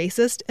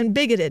 racist and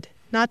bigoted,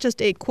 not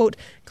just a, quote,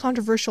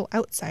 controversial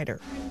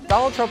outsider.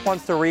 Donald Trump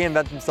wants to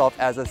reinvent himself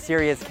as a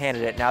serious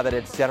candidate now that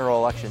it's general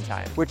election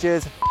time, which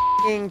is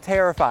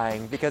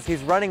terrifying because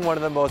he's running one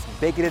of the most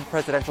bigoted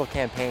presidential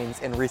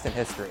campaigns in recent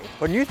history.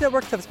 But news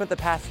networks have spent the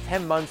past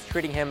 10 months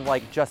treating him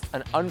like just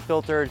an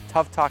unfiltered,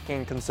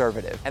 tough-talking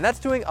conservative. And that's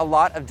doing a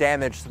lot of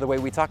damage to the way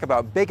we talk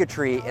about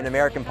bigotry in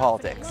American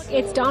politics.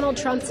 It's Donald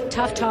Trump's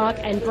tough talk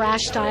and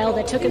brash style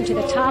that took him to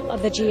the top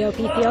of the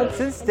GOP field.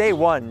 Since day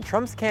one,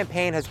 Trump's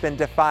campaign has been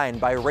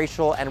defined by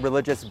racial and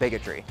religious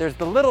bigotry. There's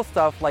the little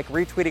stuff like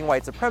retweeting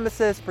white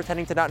supremacists,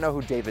 pretending to not know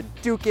who David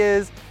Duke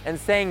is, and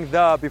saying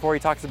 "the" before he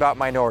talks about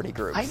minority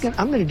groups.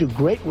 I'm going to do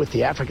great with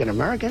the African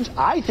Americans.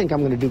 I think I'm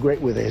going to do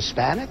great with the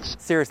Hispanics.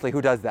 Seriously,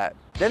 who does that?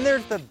 Then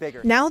there's the bigger...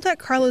 Now that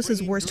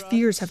Carlos's worst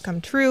fears have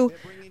come true,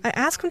 I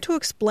asked him to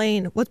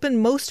explain what's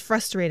been most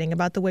frustrating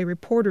about the way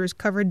reporters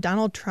covered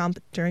Donald Trump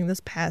during this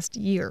past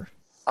year.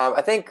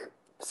 I think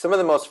some of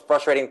the most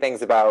frustrating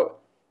things about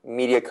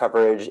media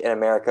coverage in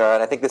America,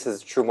 and I think this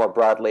is true more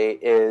broadly,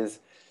 is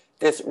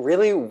this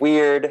really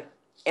weird,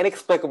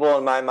 inexplicable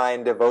in my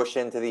mind,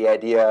 devotion to the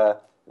idea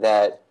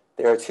that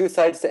there are two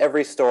sides to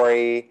every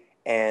story,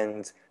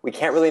 and we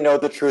can't really know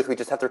the truth. We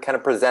just have to kind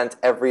of present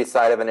every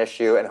side of an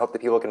issue and hope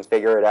that people can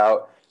figure it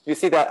out. You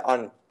see that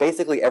on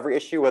basically every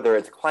issue, whether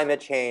it's climate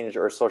change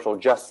or social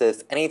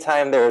justice.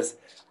 Anytime there's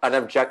an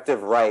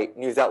objective right,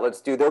 news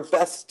outlets do their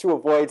best to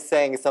avoid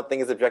saying something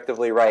is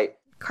objectively right.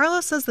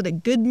 Carlos says that a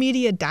good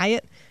media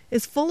diet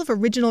is full of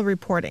original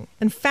reporting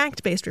and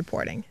fact-based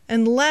reporting,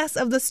 and less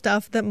of the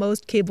stuff that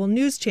most cable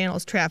news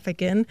channels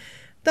traffic in,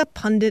 the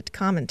pundit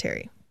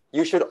commentary.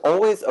 You should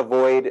always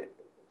avoid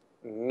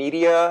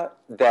media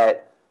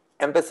that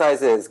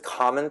emphasizes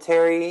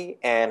commentary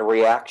and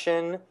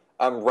reaction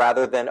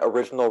rather than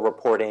original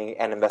reporting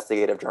and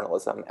investigative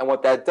journalism. And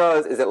what that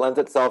does is it lends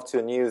itself to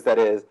a news that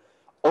is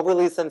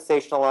overly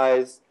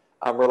sensationalized,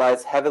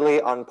 relies heavily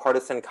on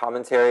partisan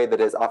commentary that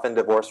is often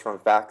divorced from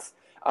facts,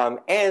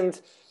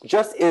 and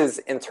just is,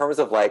 in terms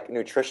of like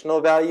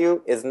nutritional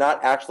value, is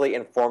not actually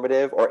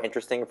informative or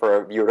interesting for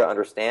a viewer to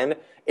understand.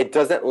 It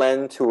doesn't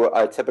lend to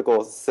a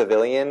typical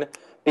civilian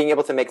being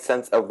able to make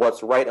sense of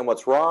what's right and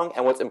what's wrong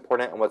and what's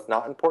important and what's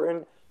not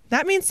important.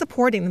 That means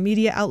supporting the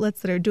media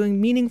outlets that are doing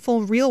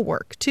meaningful, real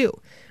work, too,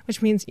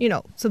 which means,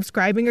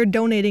 subscribing or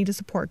donating to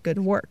support good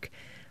work.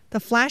 The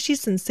flashy,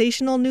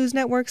 sensational news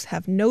networks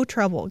have no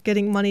trouble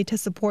getting money to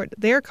support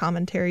their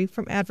commentary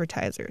from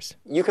advertisers.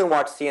 You can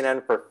watch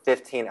CNN for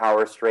 15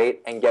 hours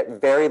straight and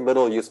get very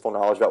little useful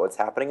knowledge about what's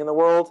happening in the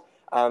world,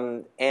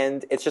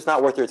 and it's just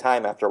not worth your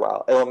time after a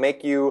while. It'll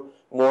make you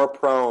more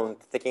prone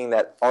to thinking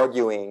that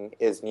arguing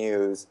is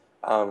news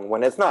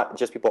when it's not,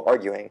 just people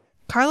arguing.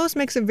 Carlos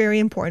makes a very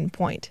important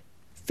point.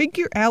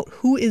 Figure out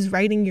who is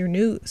writing your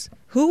news.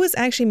 Who is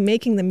actually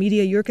making the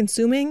media you're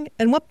consuming,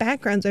 and what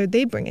backgrounds are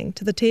they bringing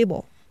to the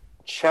table?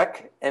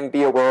 Check and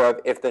be aware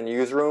of if the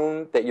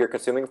newsroom that you're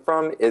consuming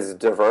from is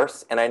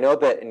diverse. And I know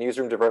that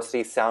newsroom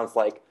diversity sounds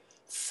like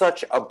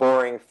such a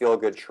boring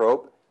feel-good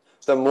trope.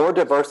 The more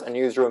diverse a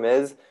newsroom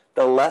is,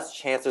 the less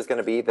chance there's going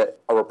to be that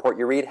a report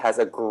you read has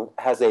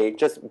a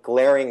just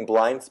glaring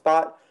blind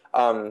spot,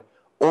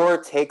 or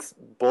takes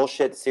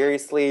bullshit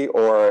seriously,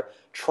 or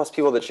trusts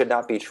people that should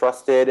not be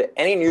trusted.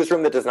 Any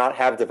newsroom that does not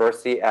have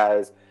diversity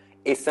as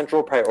a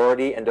central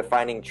priority and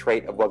defining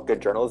trait of what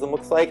good journalism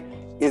looks like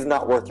is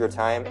not worth your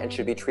time and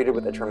should be treated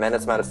with a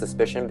tremendous amount of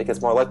suspicion,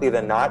 because more likely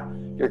than not,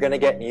 you're going to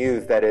get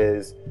news that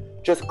is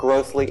just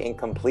grossly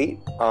incomplete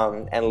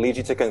and leads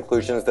you to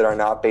conclusions that are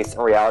not based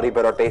in reality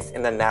but are based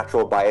in the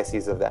natural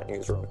biases of that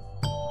newsroom.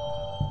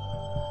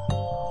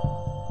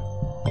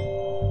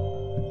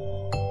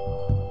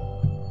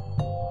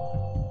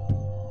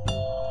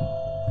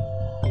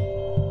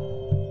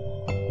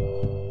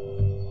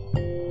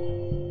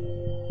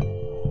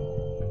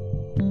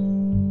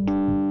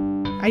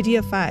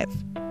 Idea 5.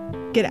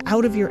 Get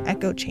out of your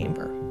echo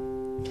chamber.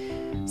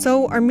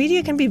 So our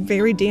media can be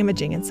very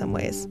damaging in some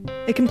ways.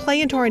 It can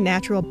play into our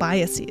natural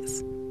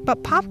biases.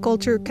 But pop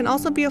culture can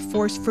also be a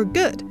force for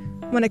good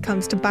when it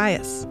comes to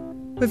bias.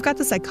 We've got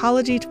the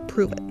psychology to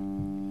prove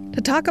it.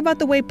 To talk about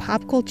the way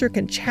pop culture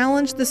can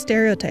challenge the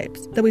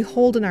stereotypes that we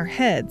hold in our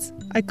heads,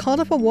 I called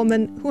up a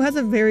woman who has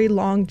a very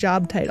long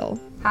job title.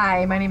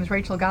 Hi, my name is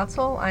Rachel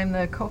Gotzel. I'm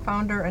the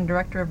co-founder and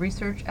director of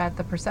research at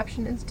the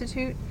Perception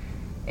Institute,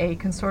 a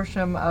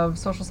consortium of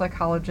social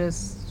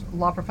psychologists,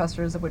 law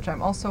professors, of which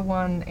I'm also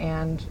one,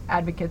 and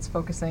advocates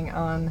focusing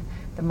on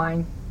the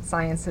mind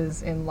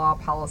sciences in law,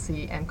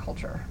 policy, and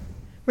culture.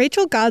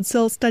 Rachel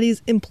Gotzel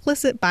studies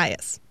implicit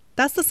bias.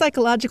 That's the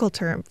psychological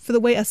term for the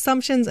way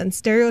assumptions and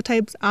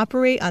stereotypes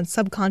operate on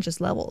subconscious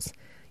levels.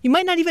 You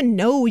might not even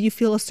know you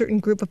feel a certain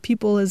group of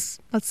people is,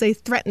 let's say,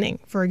 threatening,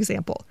 for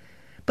example.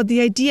 But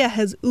the idea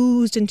has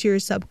oozed into your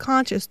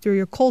subconscious through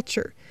your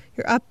culture,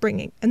 your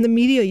upbringing, and the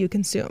media you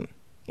consume.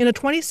 In a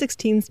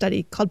 2016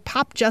 study called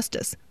Pop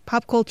Justice,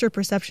 Pop Culture,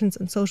 Perceptions,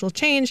 and Social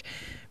Change,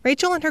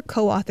 Rachel and her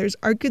co-authors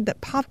argued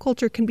that pop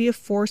culture can be a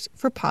force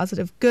for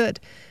positive good.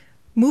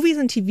 Movies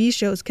and TV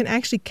shows can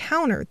actually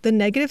counter the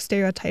negative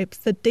stereotypes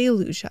that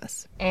deluge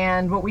us.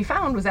 And what we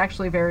found was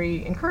actually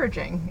very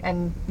encouraging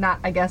and not,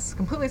 I guess,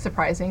 completely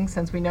surprising,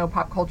 since we know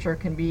pop culture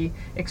can be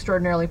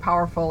extraordinarily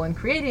powerful in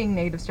creating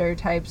negative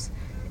stereotypes.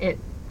 It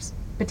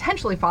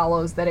potentially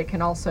follows that it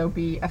can also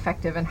be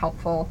effective and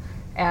helpful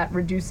at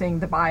reducing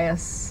the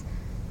bias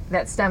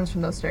that stems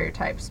from those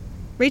stereotypes.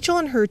 Rachel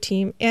and her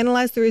team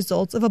analyzed the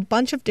results of a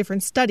bunch of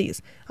different studies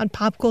on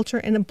pop culture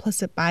and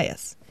implicit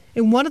bias.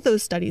 In one of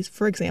those studies,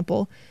 for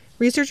example,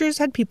 researchers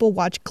had people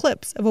watch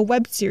clips of a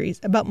web series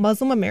about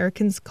Muslim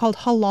Americans called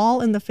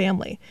Halal in the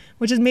Family,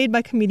 which is made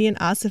by comedian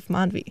Asif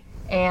Manvi.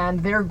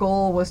 And their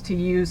goal was to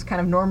use kind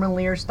of Norman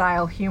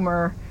Lear-style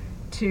humor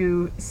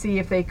to see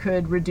if they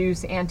could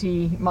reduce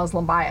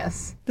anti-Muslim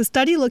bias. The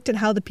study looked at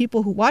how the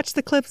people who watched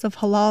the clips of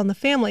Halal in the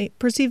Family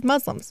perceived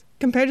Muslims,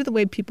 compared to the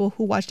way people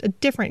who watched a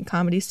different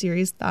comedy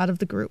series thought of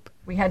the group.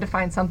 We had to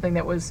find something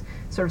that was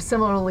sort of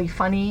similarly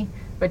funny,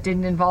 but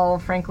didn't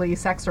involve, frankly,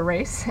 sex or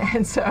race.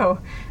 And so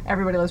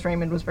Everybody Loves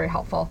Raymond was very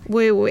helpful.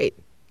 Wait.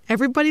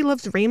 Everybody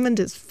Loves Raymond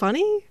is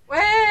funny?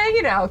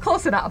 Well,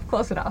 close enough.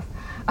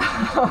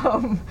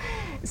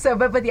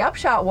 But the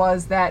upshot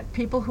was that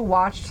people who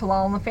watched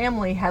Halal in the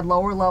Family had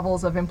lower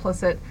levels of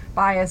implicit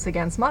bias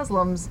against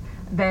Muslims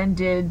than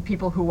did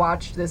people who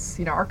watched this,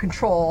 our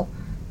control,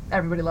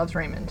 Everybody Loves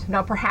Raymond.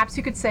 Now, perhaps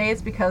you could say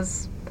it's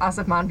because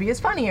Asif Manvi is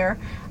funnier,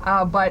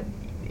 but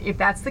if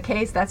that's the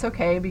case, that's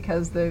okay,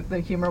 because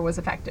the humor was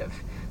effective.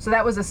 So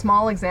that was a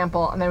small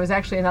example, and there was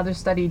actually another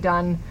study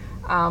done,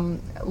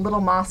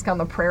 Little Mosque on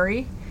the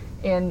Prairie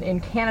in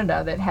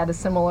Canada, that had a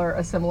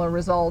similar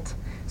result.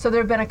 So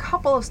there have been a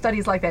couple of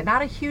studies like that,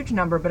 not a huge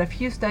number, but a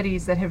few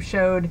studies that have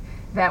showed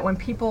that when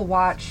people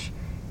watch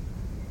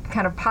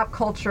kind of pop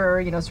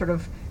culture, sort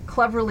of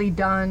cleverly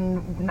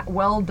done,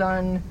 well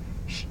done,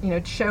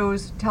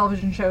 shows,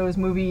 television shows,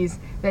 movies,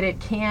 that it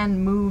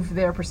can move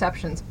their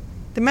perceptions.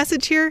 The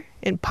message here,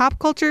 in pop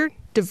culture,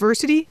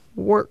 diversity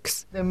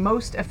works. The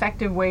most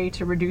effective way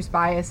to reduce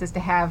bias is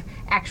to have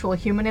actual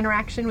human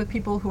interaction with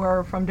people who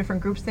are from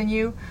different groups than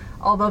you,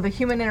 although the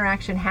human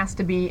interaction has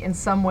to be in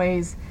some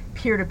ways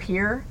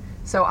peer-to-peer.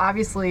 So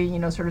obviously,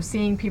 sort of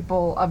seeing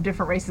people of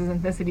different races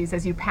and ethnicities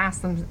as you pass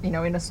them,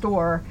 in a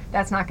store,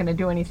 that's not going to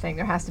do anything.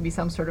 There has to be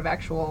some sort of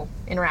actual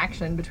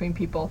interaction between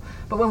people.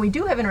 But when we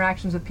do have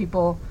interactions with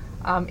people,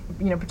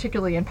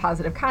 particularly in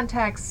positive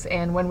contexts,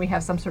 and when we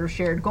have some sort of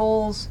shared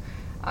goals,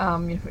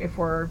 if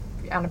we're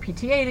on a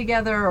PTA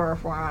together, or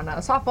if we're on a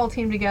softball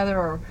team together,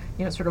 or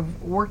sort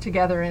of work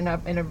together in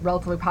a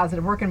relatively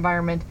positive work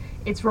environment,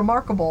 it's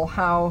remarkable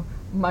how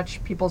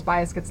much people's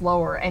bias gets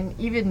lower. And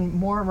even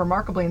more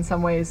remarkably in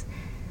some ways,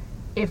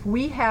 if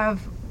you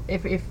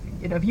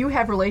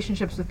have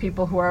relationships with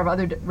people who are of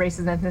other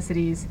races and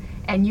ethnicities,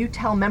 and you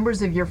tell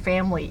members of your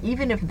family,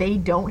 even if they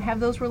don't have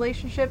those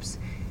relationships,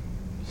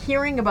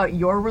 hearing about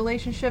your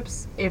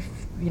relationships, if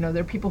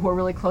there are people who are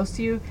really close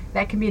to you,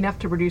 that can be enough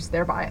to reduce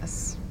their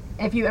bias.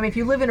 If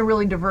you live in a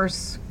really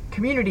diverse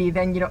community,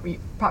 then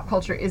pop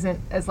culture isn't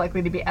as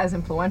likely to be as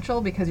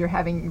influential because you're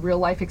having real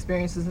life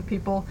experiences with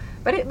people.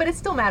 But it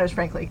still matters,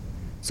 frankly.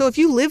 So if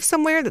you live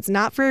somewhere that's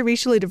not very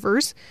racially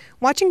diverse,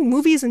 watching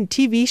movies and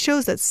TV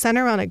shows that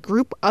center on a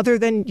group other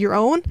than your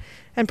own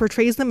and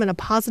portrays them in a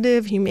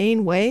positive,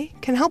 humane way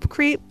can help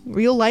create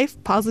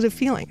real-life positive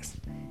feelings.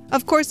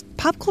 Of course,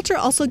 pop culture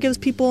also gives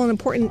people an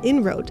important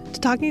inroad to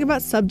talking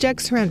about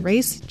subjects around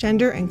race,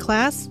 gender, and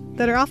class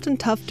that are often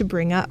tough to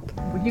bring up.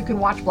 You can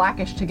watch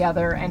Blackish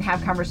together and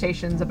have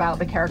conversations about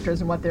the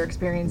characters and what they're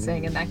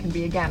experiencing, and that can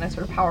be, again, a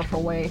sort of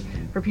powerful way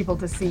for people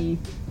to see,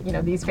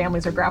 these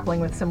families are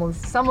grappling with some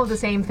of the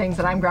same things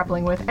that I'm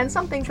grappling with, and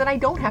some things that I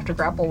don't have to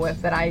grapple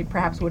with that I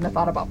perhaps wouldn't have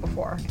thought about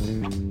before.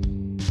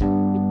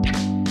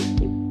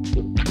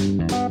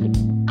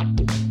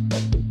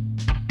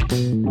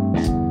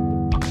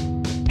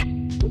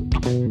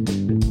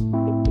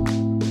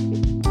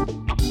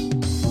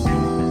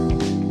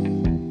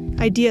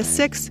 Idea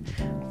 6,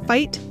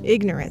 fight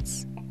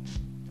ignorance.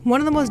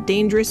 One of the most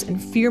dangerous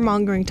and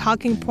fear-mongering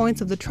talking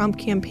points of the Trump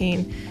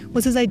campaign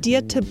was his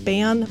idea to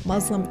ban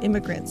Muslim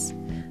immigrants.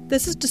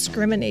 This is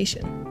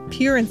discrimination,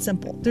 pure and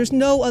simple. There's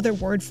no other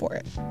word for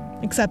it,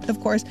 except, of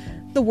course,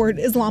 the word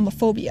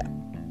Islamophobia.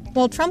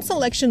 While Trump's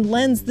election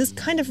lends this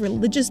kind of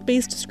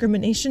religious-based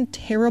discrimination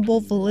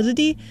terrible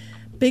validity,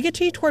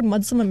 bigotry toward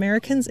Muslim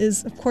Americans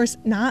is, of course,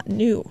 not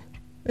new.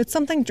 It's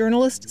something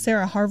journalist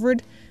Sarah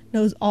Harvard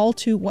knows all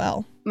too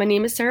well. My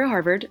name is Sarah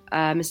Harvard.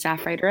 I'm a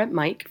staff writer at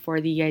Mic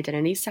for the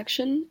Identities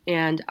section,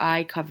 and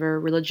I cover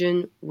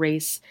religion,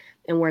 race,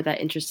 and where that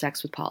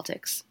intersects with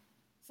politics.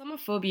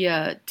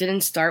 Islamophobia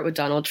didn't start with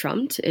Donald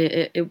Trump.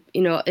 It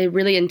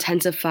really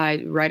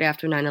intensified right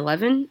after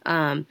 9/11,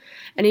 and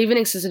it even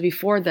existed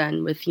before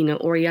then with,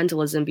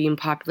 Orientalism being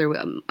popular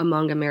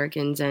among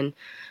Americans and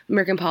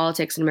American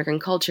politics and American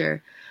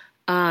culture.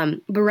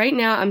 But right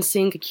now I'm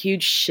seeing a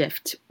huge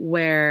shift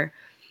where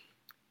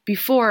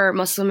before,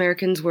 Muslim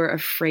Americans were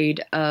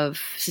afraid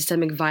of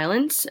systemic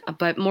violence,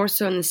 but more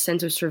so in the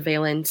sense of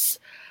surveillance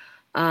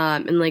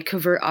and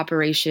covert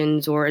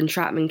operations or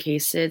entrapment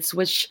cases,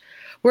 which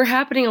were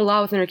happening a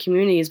lot within our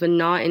communities, but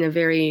not in a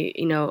very,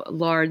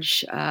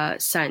 large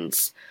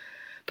sense.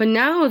 But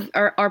now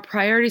our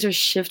priorities are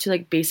shift to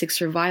basic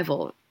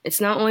survival. It's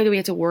not only that we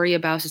have to worry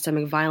about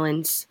systemic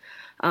violence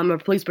or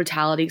police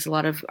brutality, because a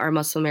lot of our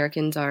Muslim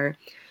Americans are,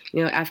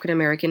 African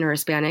American or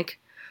Hispanic.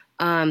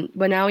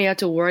 But now we have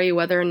to worry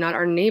whether or not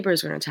our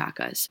neighbors are going to attack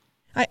us.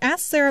 I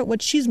asked Sarah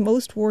what she's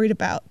most worried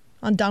about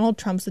on Donald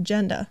Trump's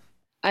agenda.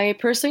 I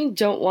personally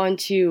don't want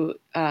to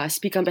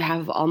speak on behalf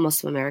of all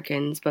Muslim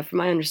Americans, but from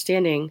my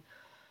understanding,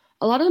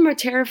 a lot of them are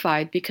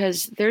terrified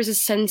because there's a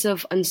sense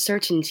of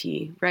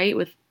uncertainty, right?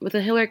 With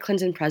the Hillary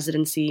Clinton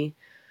presidency,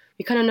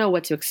 we kind of know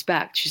what to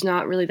expect. She's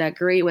not really that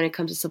great when it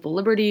comes to civil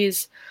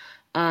liberties,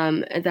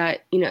 on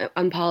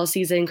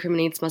policies that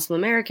incriminates Muslim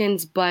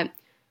Americans, but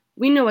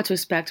we know what to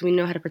expect. We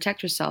know how to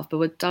protect ourselves. But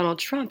with Donald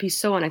Trump, he's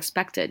so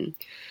unexpected.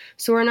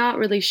 So we're not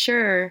really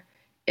sure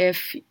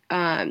if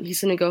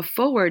he's going to go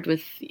forward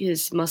with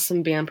his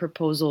Muslim ban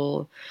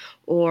proposal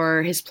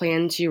or his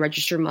plan to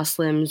register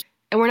Muslims.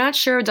 And we're not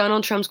sure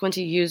Donald Trump's going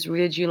to use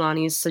Rudy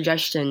Giuliani's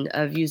suggestion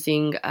of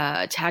using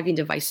tagging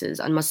devices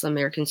on Muslim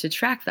Americans to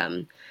track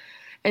them.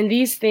 And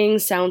these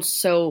things sound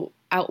so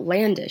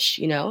outlandish,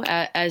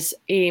 As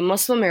a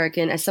Muslim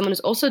American, as someone who's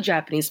also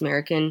Japanese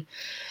American,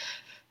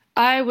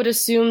 I would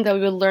assume that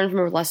we would learn from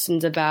our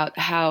lessons about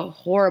how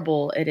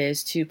horrible it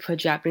is to put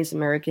Japanese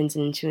Americans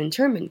into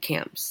internment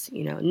camps.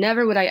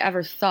 Never would I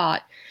ever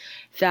thought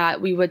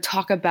that we would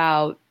talk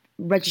about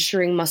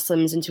registering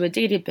Muslims into a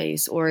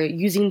database or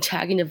using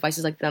tagging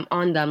devices like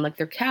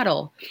they're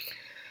cattle.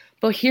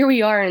 But here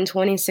we are in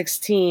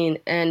 2016,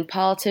 and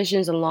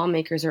politicians and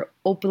lawmakers are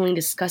openly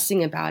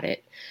discussing about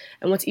it.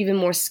 And what's even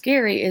more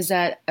scary is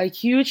that a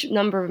huge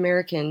number of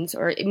Americans,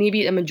 or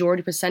maybe a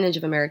majority percentage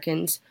of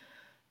Americans,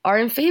 are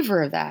in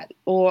favor of that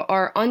or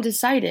are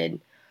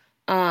undecided.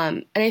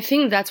 And I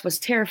think that's what's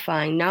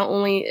terrifying. Not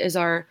only is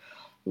our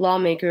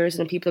lawmakers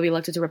and the people that we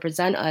elected to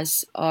represent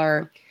us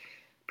are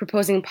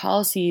proposing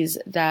policies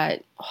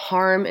that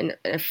harm and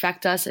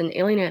affect us and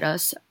alienate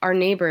us, our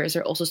neighbors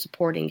are also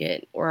supporting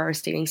it or are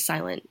staying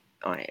silent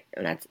on it.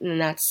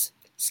 And that's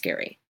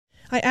scary.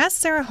 I asked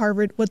Sarah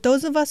Harvard what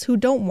those of us who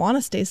don't want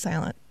to stay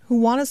silent, who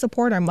want to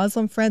support our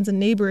Muslim friends and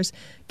neighbors,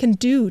 can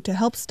do to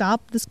help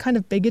stop this kind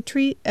of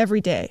bigotry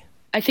every day.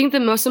 I think the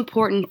most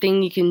important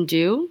thing you can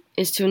do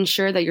is to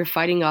ensure that you're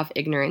fighting off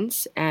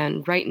ignorance.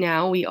 And right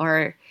now we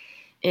are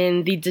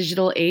in the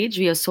digital age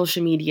via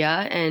social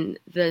media. And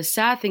the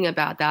sad thing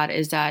about that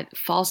is that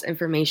false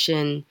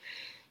information,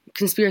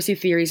 conspiracy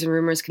theories, and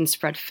rumors can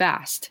spread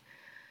fast.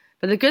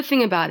 But the good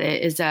thing about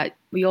it is that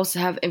we also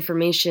have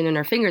information in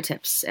our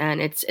fingertips,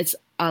 and it's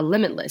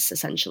limitless,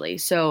 essentially.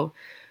 So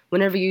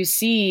whenever you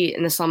see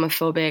an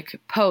Islamophobic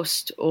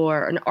post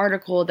or an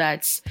article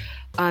that's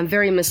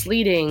very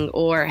misleading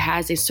or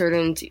has a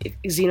certain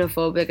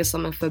xenophobic,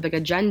 Islamophobic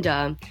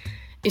agenda,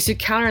 is to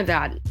counter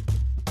that.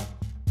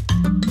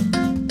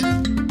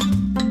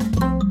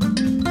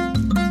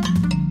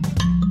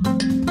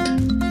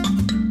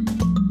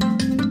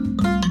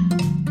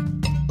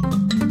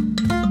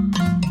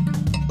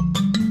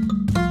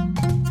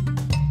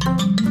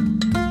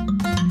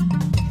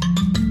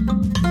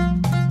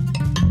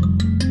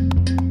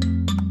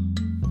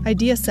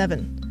 Idea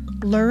 7.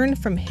 Learn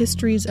from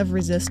histories of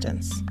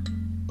resistance.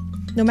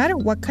 No matter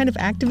what kind of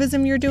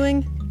activism you're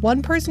doing,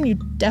 one person you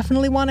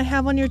definitely want to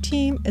have on your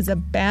team is a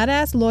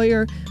badass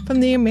lawyer from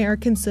the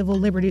American Civil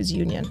Liberties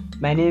Union.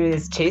 My name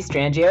is Chase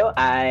Strangio.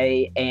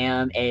 I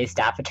am a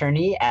staff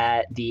attorney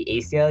at the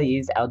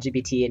ACLU's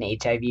LGBT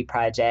and HIV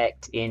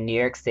project in New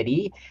York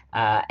City.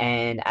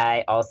 And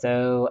I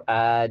also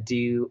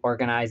do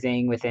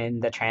organizing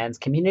within the trans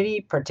community,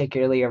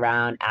 particularly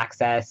around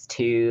access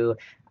to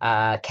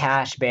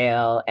cash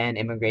bail and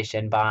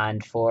immigration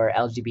bond for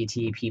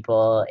LGBT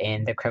people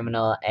in the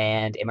criminal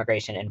and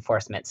immigration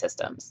enforcement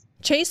systems.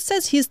 Chase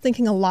says he's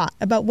thinking a lot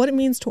about what it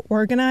means to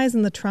organize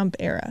in the Trump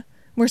era,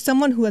 where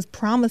someone who has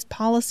promised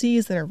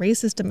policies that are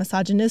racist and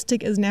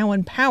misogynistic is now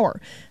in power,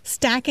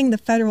 stacking the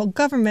federal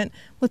government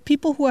with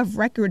people who have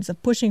records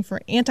of pushing for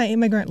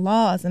anti-immigrant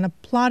laws and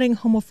applauding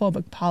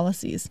homophobic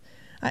policies.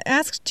 I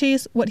asked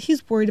Chase what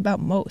he's worried about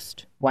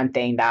most. One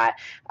thing that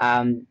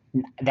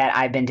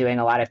I've been doing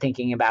a lot of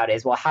thinking about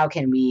is, well, how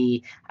can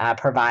we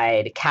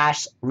provide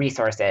cash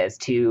resources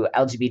to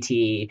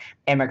LGBT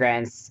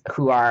immigrants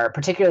who are,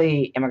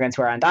 particularly immigrants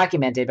who are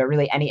undocumented, but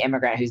really any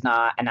immigrant who's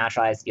not a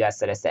naturalized U.S.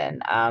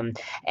 citizen.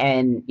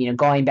 And,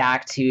 going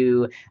back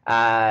to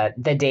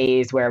the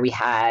days where we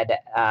had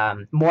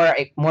more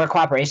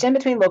cooperation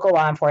between local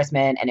law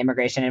enforcement and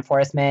immigration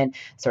enforcement,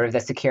 sort of the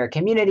secure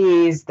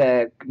communities,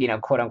 the,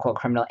 quote unquote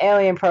criminal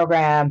alien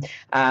program,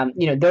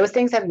 those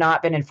things have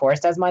not been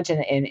enforced as much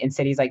in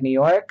cities like New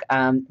York.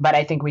 But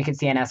I think we could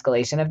see an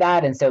escalation of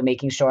that. And so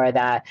making sure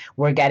that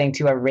we're getting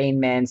to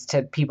arraignments,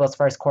 to people's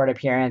first court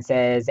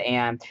appearances,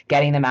 and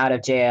getting them out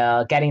of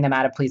jail, getting them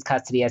out of police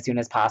custody as soon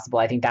as possible.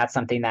 I think that's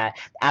something that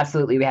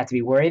absolutely we have to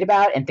be worried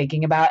about and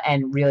thinking about,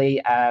 and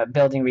really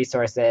building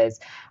resources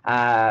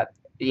for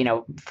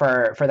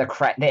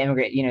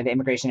the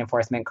immigration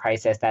enforcement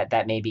crisis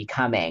that may be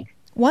coming.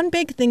 One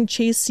big thing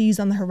Chase sees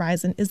on the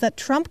horizon is that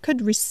Trump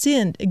could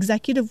rescind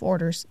executive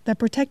orders that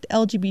protect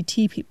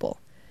LGBT people.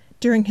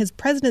 During his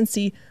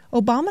presidency,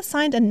 Obama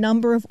signed a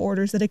number of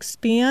orders that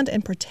expand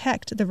and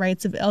protect the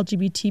rights of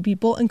LGBT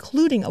people,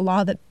 including a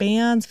law that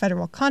bans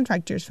federal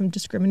contractors from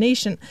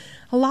discrimination,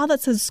 a law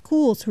that says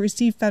schools who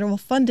receive federal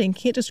funding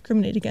can't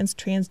discriminate against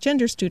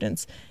transgender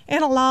students,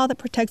 and a law that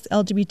protects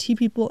LGBT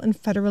people in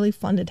federally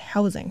funded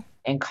housing.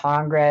 In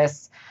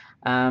Congress,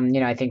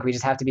 I think we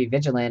just have to be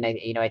vigilant. I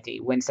think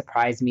it wouldn't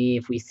surprise me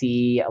if we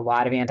see a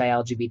lot of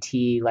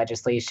anti-LGBT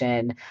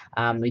legislation.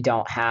 We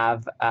don't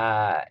have,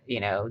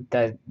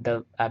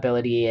 the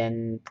ability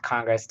in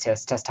Congress to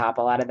stop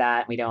a lot of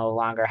that. We no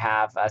longer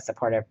have a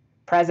supportive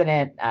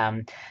president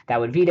that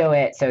would veto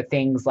it. So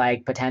things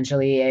like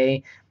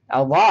potentially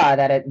a law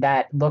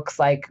that looks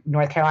like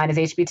North Carolina's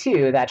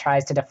HB2 that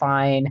tries to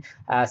define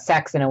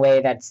sex in a way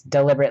that's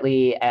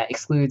deliberately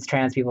excludes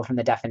trans people from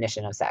the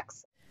definition of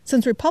sex.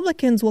 Since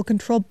Republicans will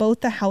control both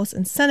the House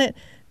and Senate,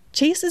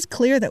 Chase is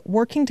clear that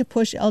working to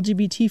push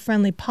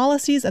LGBT-friendly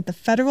policies at the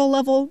federal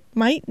level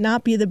might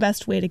not be the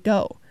best way to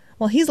go.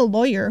 While he's a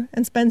lawyer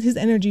and spends his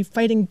energy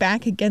fighting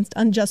back against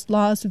unjust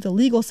laws through the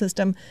legal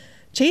system,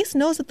 Chase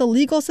knows that the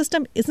legal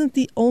system isn't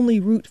the only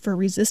route for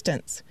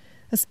resistance,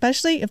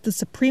 especially if the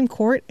Supreme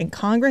Court and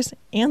Congress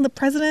and the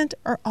president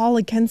are all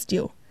against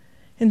you.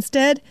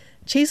 Instead,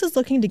 Chase is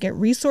looking to get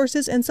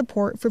resources and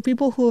support for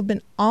people who have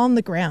been on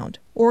the ground,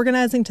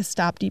 organizing to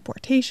stop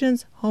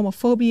deportations,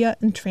 homophobia,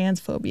 and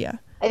transphobia.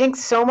 I think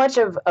so much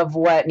of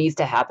what needs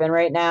to happen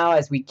right now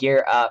as we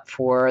gear up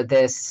for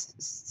this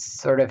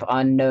sort of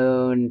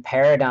unknown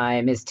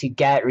paradigm is to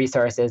get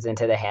resources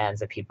into the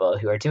hands of people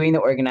who are doing the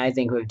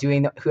organizing,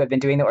 who have been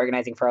doing the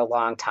organizing for a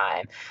long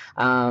time.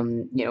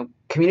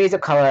 Communities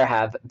of color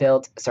have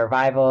built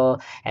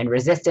survival and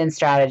resistance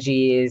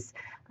strategies.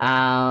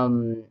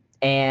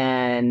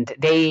 And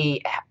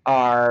they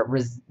are,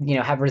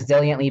 have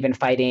resiliently been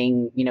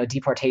fighting,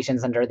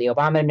 deportations under the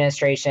Obama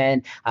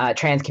administration.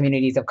 Trans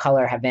communities of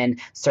color have been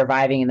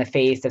surviving in the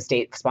face of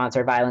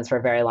state-sponsored violence for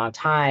a very long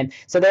time.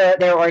 So there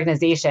are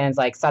organizations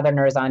like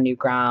Southerners on New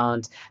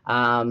Ground,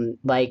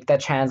 like the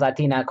Trans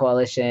Latina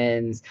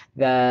coalitions,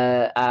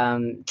 the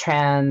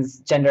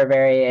Transgender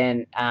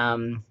Variant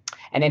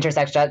and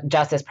Intersex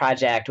Justice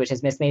Project, which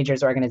is Miss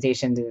Major's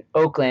organization in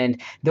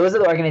Oakland, those are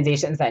the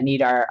organizations that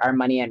need our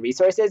money and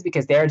resources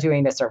because they're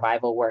doing the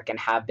survival work and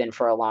have been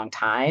for a long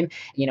time.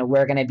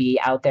 We're going to be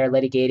out there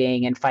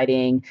litigating and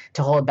fighting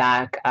to hold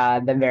back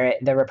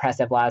the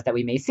repressive laws that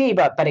we may see.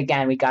 But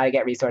again, we got to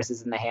get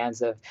resources in the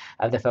hands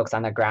of the folks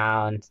on the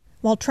ground.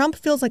 While Trump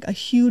feels like a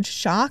huge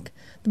shock,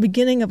 the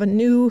beginning of a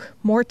new,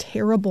 more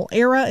terrible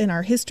era in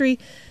our history,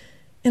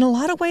 in a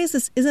lot of ways,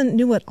 this isn't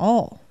new at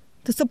all.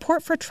 The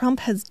support for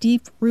Trump has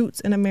deep roots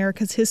in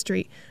America's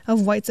history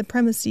of white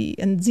supremacy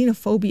and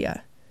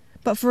xenophobia.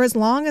 But for as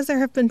long as there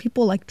have been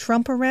people like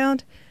Trump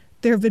around,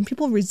 there have been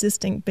people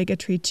resisting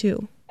bigotry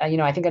too.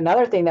 I think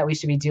another thing that we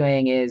should be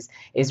doing is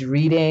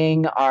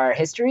reading our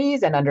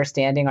histories and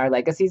understanding our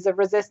legacies of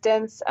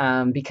resistance,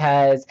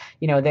 because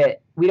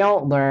that we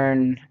don't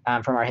learn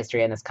from our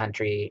history in this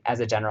country as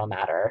a general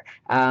matter.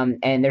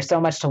 And there's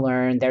so much to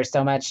learn. There's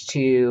so much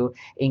to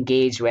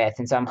engage with.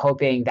 And so I'm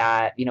hoping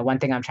that, one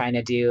thing I'm trying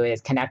to do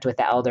is connect with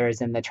the elders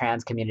in the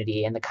trans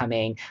community in the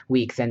coming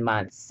weeks and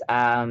months,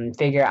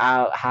 figure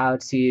out how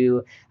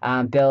to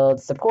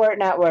build support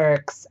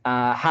networks,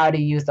 how to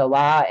use the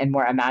law in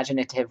more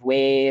imaginative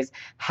ways,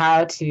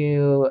 how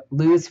to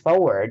lose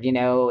forward.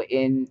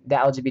 In the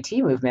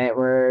LGBT movement,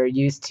 we're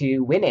used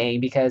to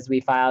winning because we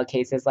filed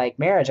cases like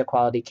marriage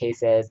equality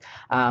cases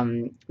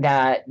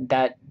that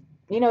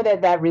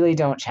really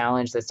don't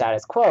challenge the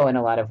status quo in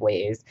a lot of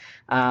ways.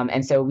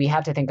 And so we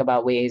have to think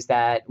about ways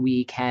that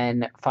we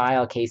can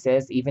file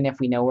cases, even if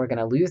we know we're going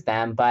to lose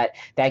them, but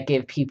that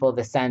give people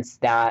the sense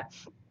that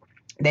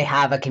they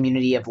have a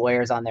community of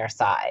lawyers on their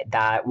side,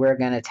 that we're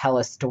going to tell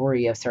a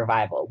story of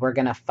survival. We're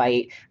going to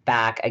fight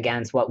back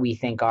against what we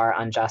think are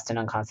unjust and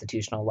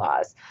unconstitutional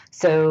laws.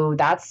 So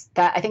I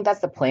think that's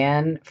the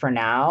plan for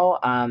now.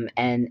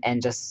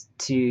 And just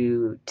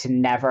to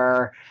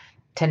never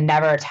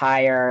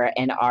tire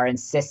in our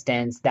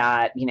insistence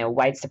that,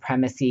 white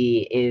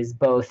supremacy is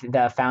both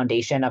the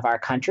foundation of our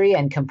country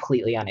and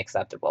completely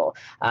unacceptable.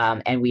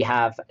 And we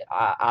have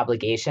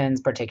obligations,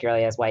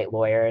 particularly as white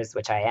lawyers,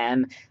 which I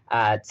am,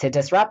 to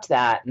disrupt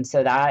that. And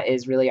so that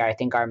is really, I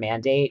think, our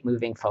mandate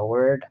moving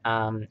forward,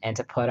 and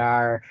to put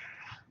our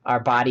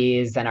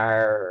bodies and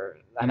our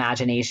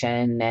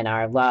imagination and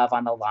our love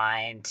on the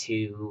line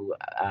to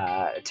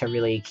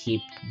really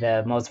keep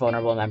the most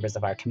vulnerable members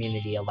of our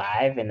community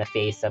alive in the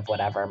face of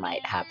whatever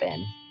might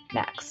happen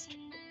next.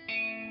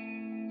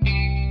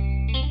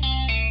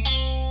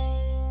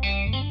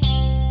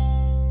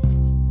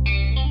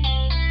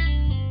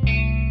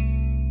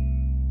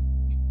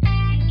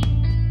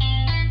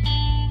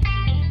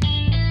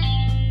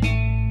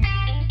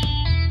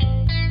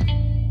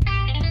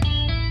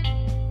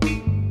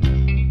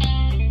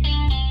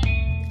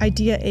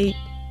 Idea 8,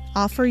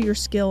 offer your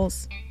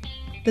skills.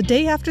 The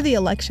day after the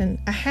election,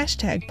 a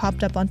hashtag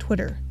popped up on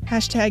Twitter,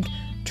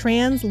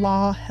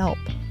 #TransLawHelp.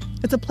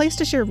 It's a place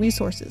to share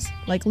resources,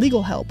 like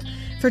legal help,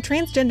 for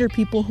transgender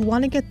people who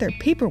want to get their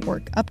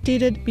paperwork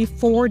updated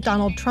before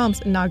Donald Trump's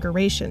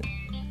inauguration.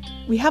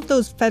 We have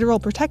those federal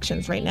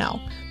protections right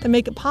now that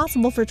make it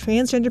possible for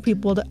transgender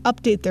people to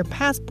update their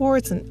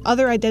passports and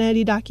other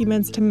identity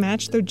documents to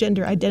match their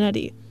gender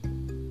identity.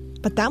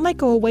 But that might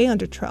go away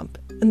under Trump.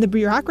 And the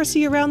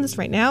bureaucracy around this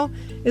right now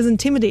is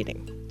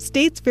intimidating.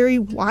 States vary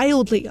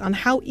wildly on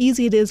how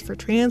easy it is for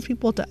trans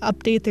people to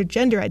update their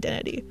gender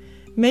identity.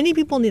 Many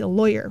people need a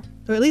lawyer,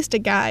 or at least a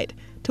guide,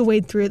 to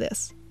wade through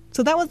this.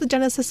 So that was the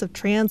genesis of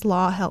Trans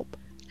Law Help.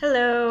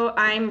 Hello,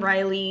 I'm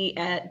Riley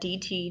at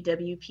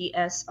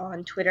DTWPS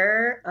on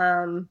Twitter.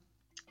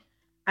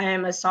 I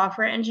am a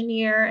software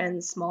engineer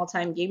and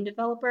small-time game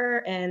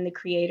developer and the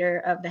creator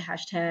of the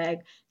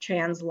hashtag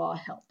Trans Law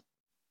Help.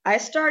 I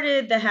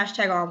started the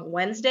hashtag on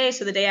Wednesday,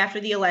 so the day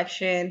after the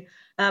election.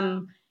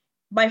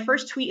 My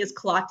first tweet is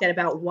clocked at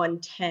about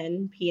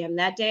 1:10 p.m.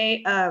 that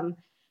day.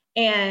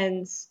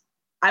 And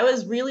I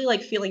was really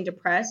feeling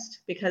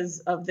depressed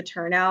because of the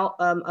turnout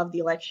of the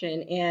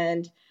election.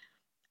 And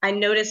I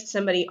noticed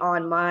somebody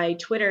on my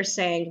Twitter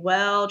saying,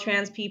 well,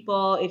 trans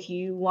people, if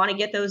you want to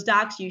get those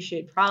docs, you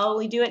should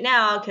probably do it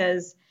now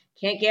because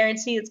can't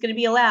guarantee it's going to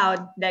be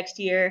allowed next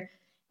year.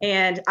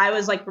 And I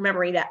was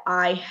remembering that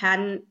I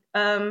hadn't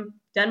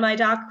done my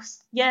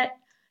docs yet,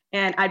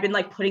 and I'd been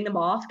putting them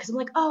off because I'm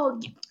oh,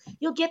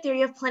 you'll get there,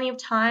 you have plenty of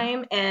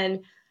time, and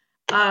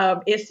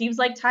it seems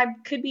like time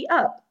could be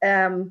up.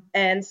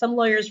 And some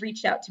lawyers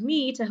reached out to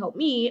me to help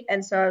me,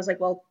 and so I was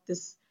well,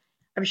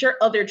 I'm sure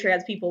other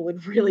trans people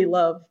would really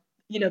love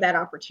that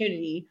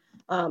opportunity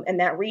and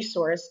that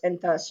resource, and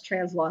thus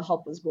Trans Law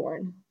Help was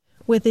born.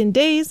 Within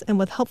days, and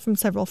with help from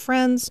several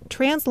friends,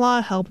 Trans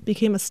Law Help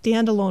became a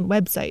standalone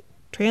website,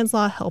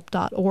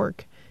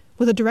 translawhelp.org.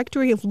 with a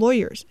directory of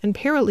lawyers and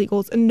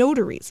paralegals and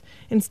notaries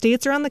in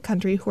states around the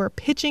country who are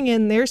pitching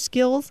in their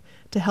skills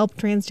to help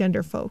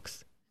transgender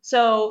folks.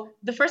 So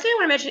the first thing I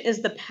want to mention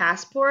is the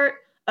passport,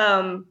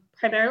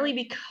 primarily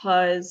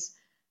because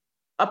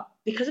a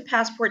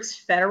passport's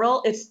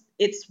federal. It's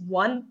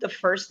the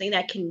first thing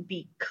that can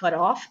be cut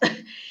off,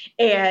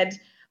 and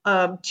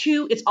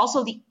two, it's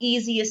also the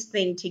easiest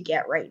thing to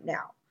get right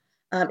now.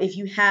 If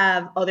you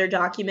have other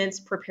documents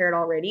prepared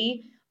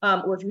already,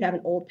 or if you have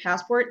an old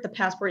passport, the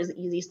passport is the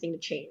easiest thing to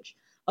change.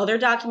 Other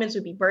documents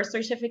would be birth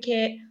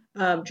certificate,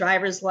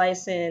 driver's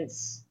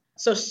license,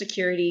 social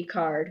security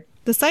card.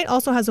 The site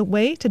also has a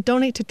way to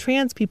donate to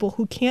trans people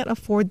who can't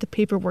afford the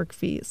paperwork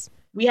fees.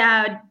 We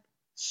had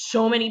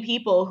so many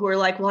people who are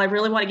like, well, I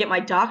really want to get my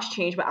docs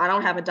changed, but I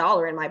don't have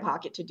 $1 in my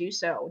pocket to do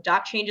so.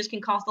 Doc changes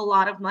can cost a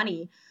lot of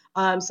money.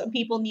 Some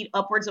people need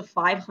upwards of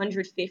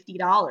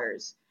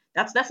 $550.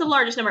 That's the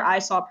largest number I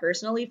saw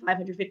personally,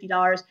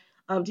 $550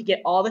 to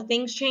get all the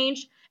things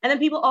changed. And then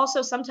people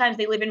also, sometimes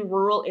they live in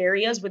rural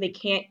areas where they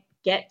can't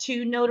get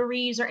to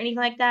notaries or anything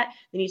like that.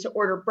 They need to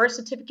order birth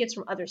certificates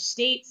from other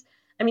states.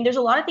 I mean, there's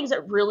a lot of things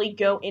that really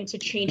go into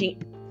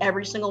changing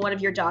every single one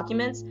of your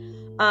documents.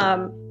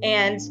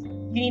 And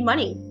you need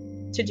money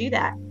to do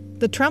that.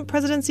 The Trump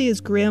presidency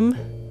is grim,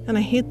 and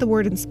I hate the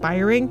word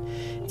inspiring.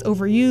 It's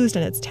overused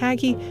and it's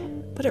tacky,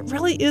 but it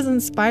really is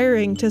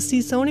inspiring to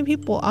see so many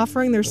people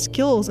offering their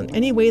skills in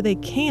any way they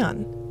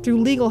can, through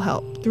legal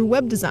help, through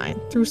web design,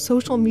 through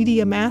social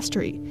media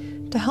mastery,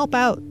 to help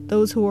out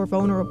those who are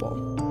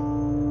vulnerable.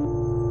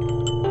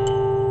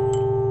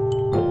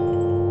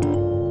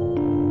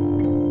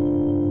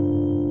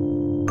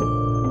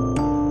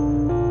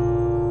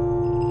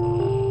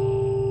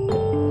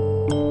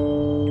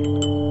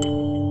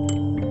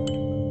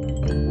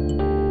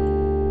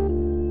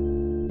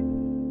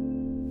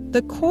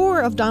 The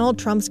core of Donald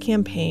Trump's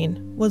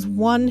campaign was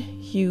one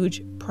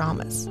huge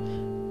promise: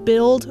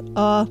 build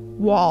a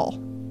wall.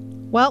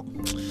 Well,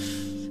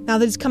 now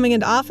that he's coming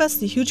into office,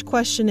 the huge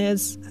question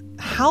is,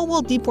 how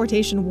will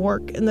deportation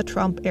work in the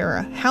Trump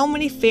era? How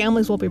many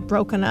families will be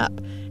broken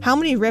up? How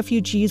many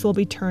refugees will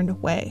be turned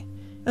away?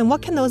 And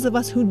what can those of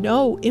us who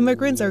know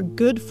immigrants are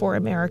good for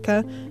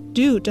America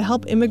do to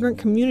help immigrant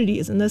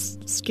communities in this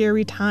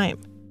scary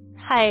time?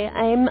 Hi,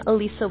 I'm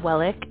Elisa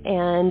Wellick,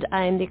 and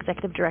I'm the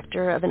executive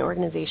director of an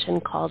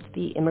organization called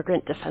the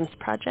Immigrant Defense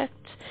Project.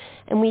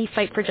 And we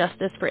fight for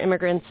justice for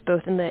immigrants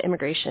both in the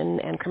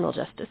immigration and criminal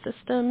justice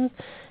systems.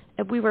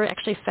 We were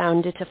actually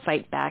founded to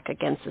fight back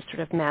against this sort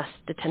of mass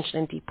detention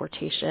and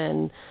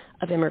deportation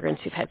of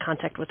immigrants who've had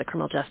contact with the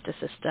criminal justice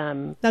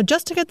system. Now,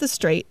 just to get this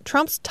straight,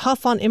 Trump's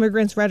tough on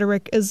immigrants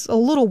rhetoric is a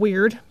little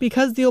weird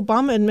because the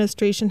Obama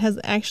administration has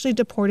actually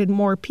deported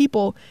more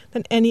people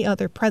than any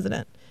other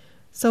president.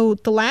 So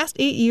the last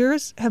 8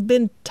 years have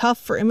been tough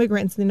for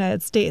immigrants in the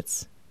United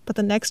States. But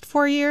the next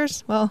 4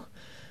 years, well,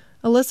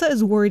 Alyssa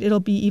is worried it'll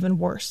be even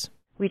worse.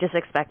 We just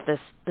expect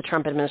the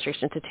Trump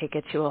administration to take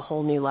it to a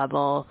whole new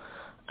level.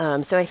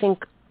 So I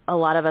think a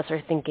lot of us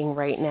are thinking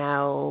right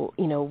now,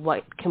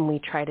 what can we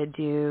try to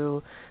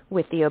do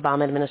with the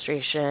Obama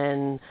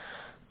administration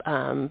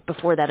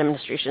before that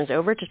administration is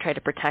over to try to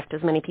protect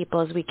as many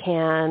people as we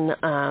can.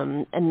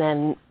 And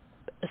then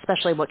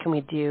especially what can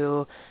we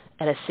do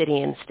at a city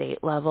and state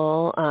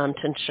level to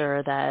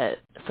ensure that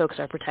folks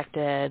are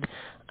protected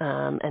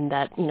and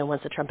that,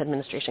 once the Trump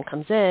administration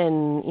comes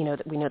in,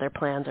 that we know their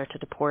plans are to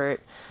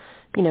deport,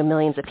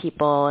 millions of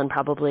people and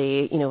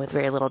probably, with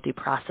very little due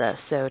process.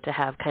 So to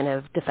have kind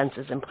of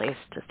defenses in place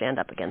to stand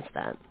up against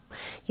that.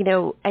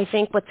 I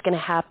think what's going to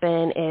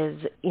happen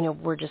is,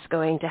 we're just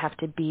going to have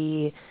to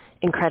be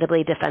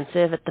incredibly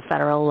defensive at the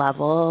federal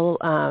level.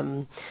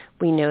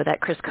 We know that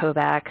Chris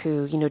Kobach,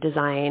 who,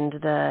 designed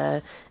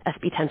the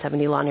SB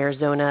 1070 law in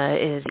Arizona,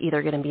 is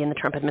either going to be in the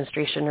Trump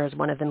administration or is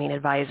one of the main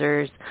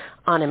advisors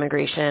on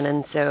immigration.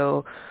 And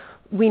so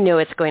we know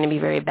it's going to be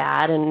very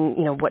bad.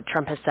 And, what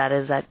Trump has said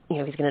is that,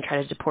 he's going to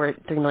try to deport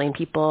 3 million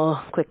people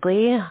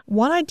quickly.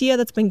 One idea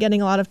that's been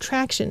getting a lot of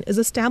traction is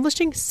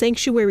establishing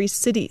sanctuary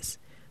cities.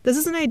 This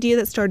is an idea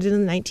that started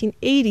in the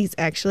 1980s,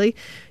 actually.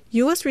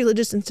 U.S.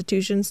 religious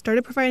institutions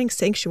started providing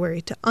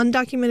sanctuary to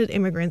undocumented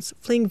immigrants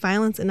fleeing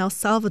violence in El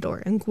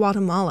Salvador and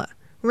Guatemala,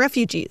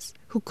 refugees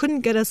who couldn't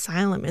get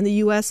asylum in the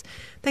U.S.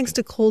 thanks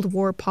to Cold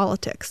War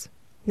politics.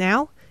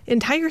 Now,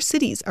 entire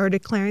cities are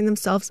declaring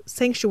themselves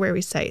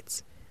sanctuary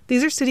sites.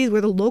 These are cities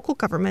where the local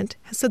government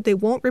has said they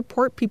won't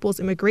report people's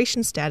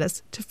immigration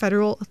status to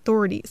federal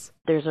authorities.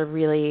 There's a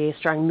really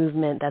strong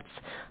movement that's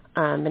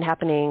been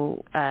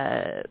happening,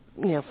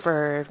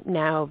 for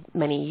now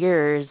many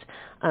years,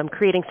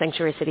 creating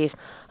sanctuary cities.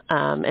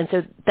 And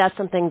so that's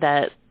something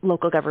that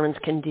local governments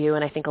can do.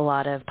 And I think a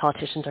lot of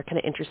politicians are kind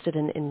of interested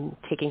in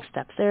taking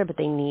steps there, but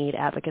they need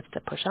advocates to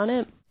push on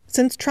it.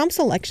 Since Trump's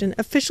election,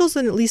 officials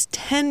in at least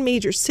 10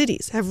 major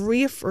cities have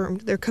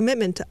reaffirmed their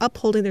commitment to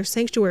upholding their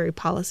sanctuary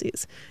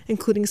policies,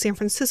 including San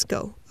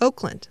Francisco,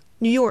 Oakland,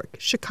 New York,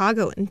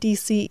 Chicago, and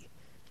D.C.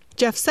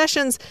 Jeff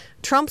Sessions,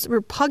 Trump's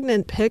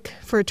repugnant pick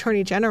for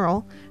Attorney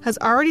General, has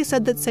already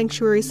said that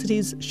sanctuary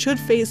cities should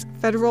face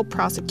federal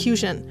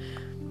prosecution.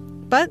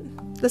 But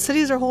the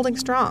cities are holding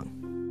strong.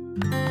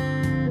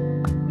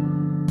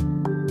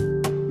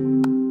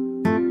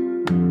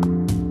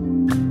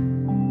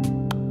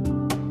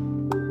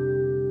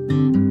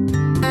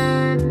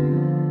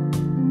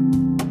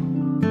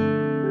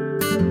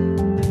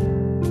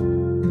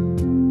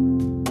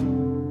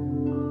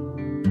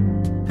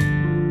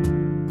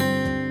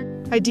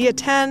 Idea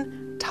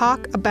 10,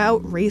 talk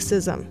about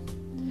racism.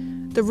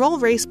 The role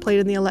race played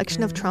in the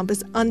election of Trump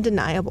is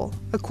undeniable.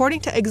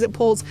 According to exit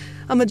polls,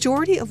 a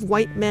majority of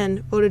white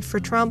men voted for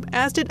Trump,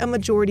 as did a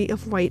majority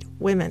of white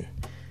women.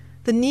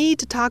 The need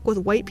to talk with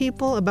white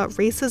people about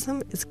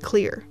racism is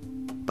clear,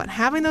 but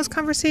having those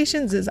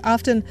conversations is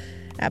often,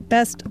 at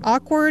best,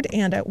 awkward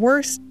and at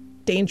worst,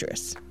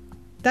 dangerous.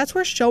 That's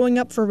where showing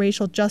up for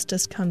racial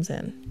justice comes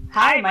in.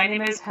 Hi, my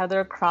name is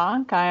Heather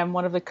Cronk. I am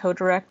one of the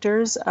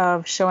co-directors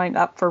of Showing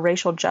Up for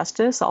Racial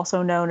Justice,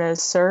 also known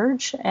as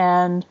SURGE,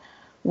 and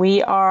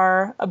we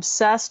are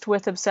obsessed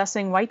with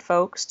obsessing white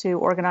folks to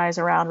organize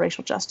around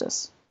racial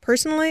justice.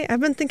 Personally, I've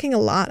been thinking a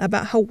lot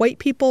about how white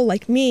people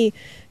like me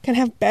can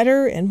have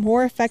better and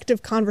more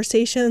effective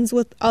conversations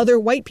with other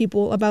white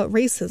people about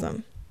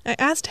racism. I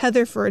asked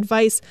Heather for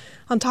advice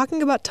on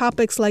talking about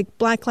topics like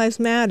Black Lives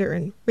Matter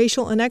and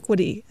racial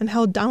inequity and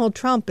how Donald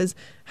Trump is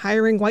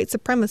hiring white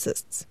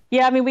supremacists.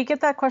 Yeah, I mean, we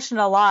get that question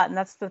a lot, and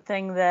that's the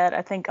thing that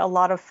I think a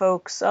lot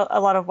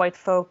of white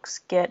folks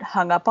get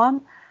hung up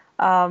on,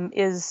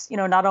 is,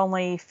 not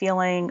only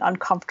feeling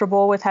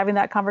uncomfortable with having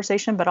that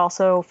conversation, but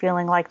also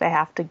feeling like they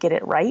have to get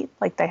it right,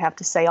 like they have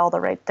to say all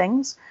the right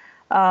things.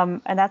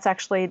 And that's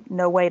actually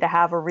no way to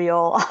have a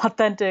real,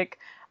 authentic,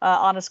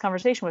 honest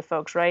conversation with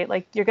folks, right?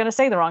 Like, you're going to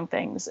say the wrong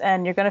things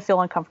and you're going to feel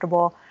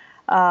uncomfortable.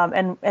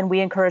 And we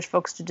encourage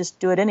folks to just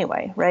do it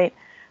anyway, right?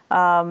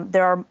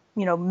 There are,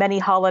 many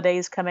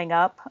holidays coming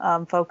up.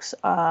 Folks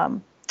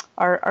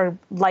are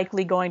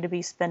likely going to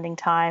be spending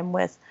time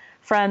with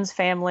friends,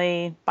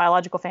 family,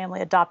 biological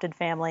family, adopted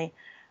family.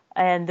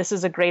 And this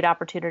is a great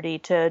opportunity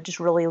to just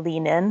really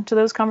lean into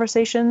those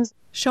conversations.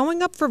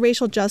 Showing Up for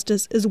Racial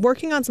Justice is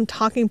working on some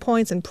talking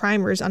points and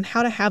primers on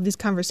how to have these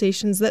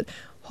conversations that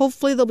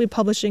hopefully they'll be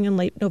publishing in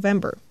late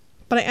November.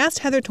 But I asked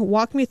Heather to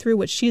walk me through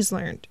what she's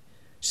learned.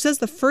 She says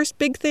the first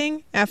big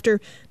thing,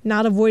 after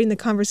not avoiding the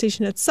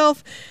conversation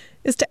itself,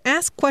 is to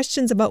ask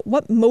questions about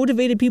what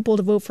motivated people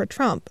to vote for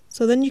Trump,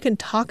 so then you can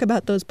talk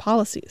about those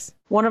policies.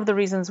 One of the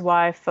reasons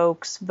why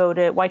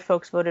white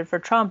folks voted for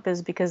Trump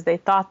is because they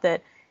thought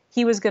that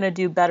he was going to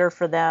do better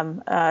for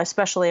them,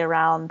 especially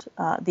around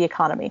the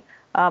economy.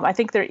 I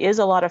think there is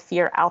a lot of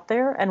fear out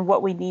there, and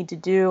what we need to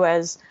do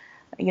as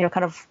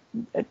kind of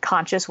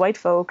conscious white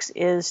folks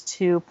is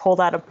to pull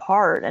that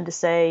apart and to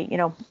say,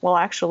 well,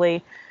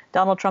 actually,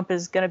 Donald Trump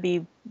is going to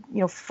be,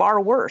 far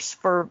worse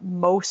for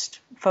most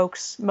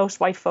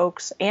white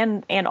folks,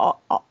 and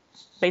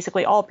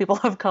basically all people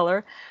of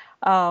color,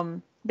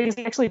 because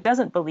he actually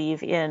doesn't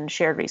believe in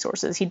shared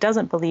resources. He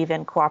doesn't believe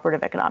in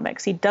cooperative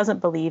economics. He doesn't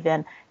believe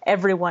in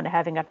everyone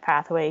having a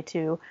pathway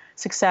to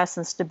success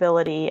and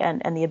stability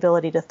and the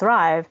ability to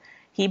thrive.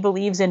 He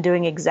believes in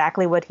doing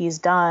exactly what he's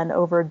done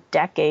over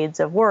decades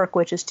of work,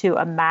 which is to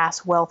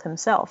amass wealth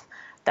himself.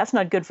 That's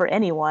not good for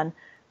anyone,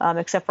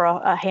 except for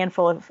a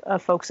handful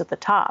of folks at the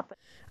top.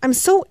 I'm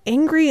so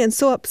angry and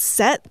so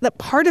upset that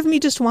part of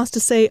me just wants to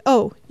say,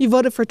 oh, you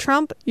voted for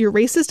Trump, you're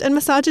racist and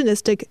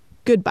misogynistic,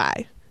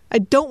 goodbye. I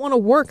don't want to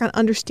work on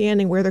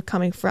understanding where they're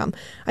coming from.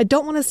 I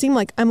don't want to seem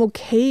like I'm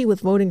okay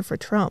with voting for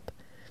Trump.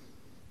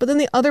 But then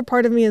the other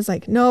part of me is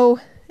like, no,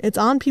 it's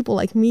on people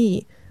like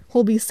me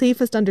who'll be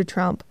safest under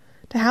Trump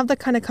to have the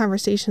kind of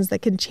conversations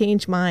that can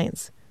change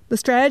minds. The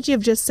strategy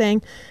of just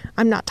saying,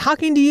 I'm not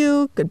talking to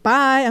you,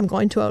 goodbye, I'm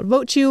going to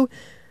outvote you,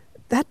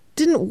 that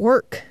didn't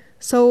work.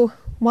 So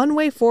one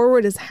way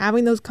forward is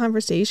having those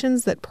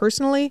conversations that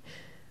personally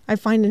I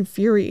find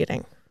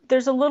infuriating.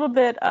 There's a little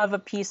bit of a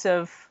piece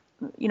of,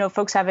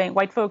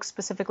 white folks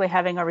specifically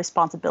having a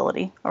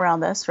responsibility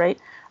around this, right?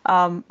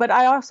 But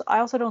I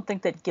also don't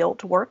think that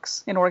guilt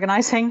works in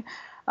organizing.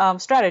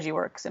 Strategy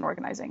works in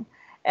organizing.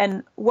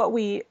 And what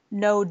we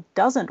know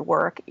doesn't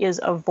work is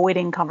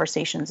avoiding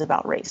conversations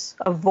about race,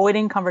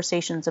 avoiding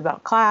conversations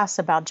about class,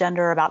 about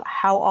gender, about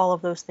how all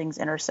of those things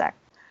intersect.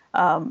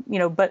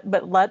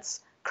 But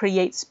let's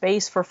create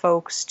space for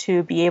folks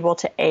to be able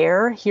to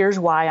air, here's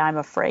why I'm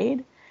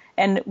afraid.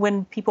 And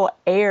when people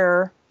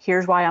air,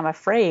 here's why I'm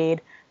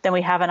afraid, then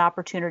we have an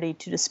opportunity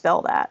to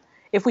dispel that.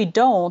 If we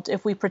don't,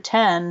 if we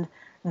pretend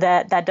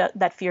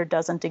that fear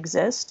doesn't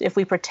exist, if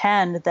we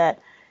pretend that,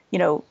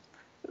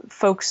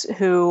 folks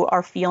who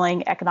are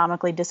feeling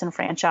economically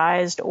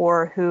disenfranchised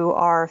or who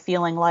are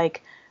feeling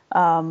like,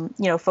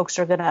 folks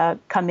are going to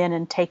come in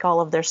and take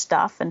all of their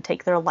stuff and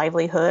take their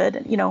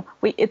livelihood.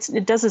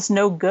 It does us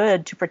no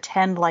good to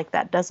pretend like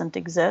that doesn't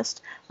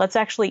exist. Let's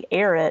actually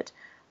air it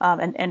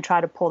and try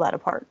to pull that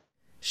apart.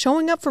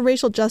 Showing Up for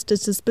Racial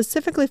Justice is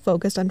specifically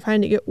focused on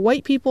trying to get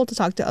white people to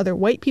talk to other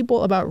white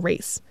people about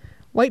race.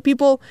 White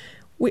people,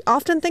 we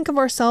often think of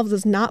ourselves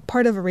as not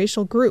part of a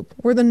racial group.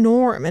 We're the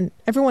norm and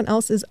everyone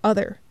else is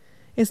other.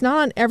 It's not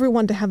on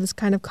everyone to have this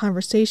kind of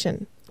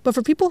conversation. But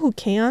for people who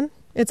can,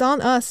 it's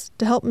on us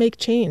to help make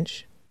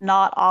change.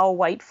 Not all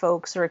white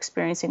folks are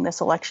experiencing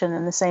this election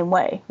in the same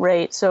way,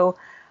 right? So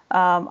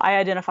I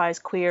identify as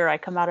queer. I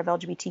come out of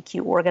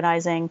LGBTQ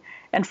organizing.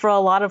 And for a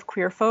lot of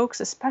queer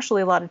folks,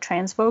 especially a lot of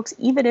trans folks,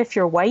 even if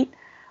you're white,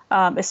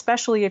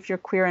 especially if you're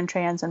queer and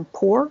trans and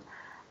poor,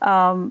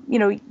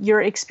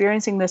 you're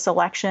experiencing this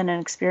election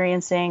and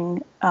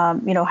experiencing,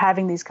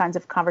 having these kinds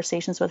of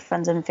conversations with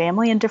friends and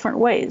family in different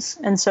ways.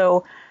 And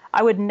so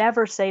I would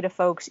never say to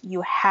folks,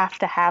 you have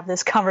to have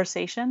this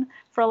conversation.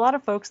 For a lot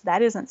of folks,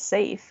 that isn't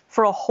safe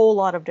for a whole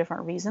lot of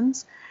different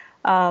reasons.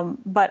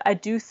 But I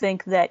do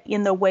think that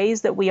in the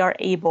ways that we are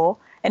able,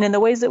 and in the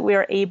ways that we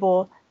are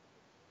able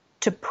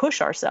to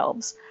push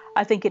ourselves,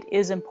 I think it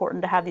is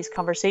important to have these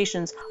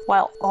conversations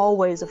while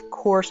always, of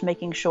course,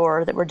 making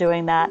sure that we're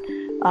doing that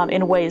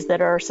in ways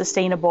that are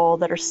sustainable,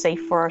 that are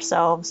safe for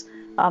ourselves,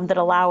 that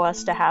allow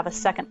us to have a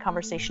second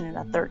conversation and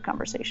a third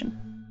conversation.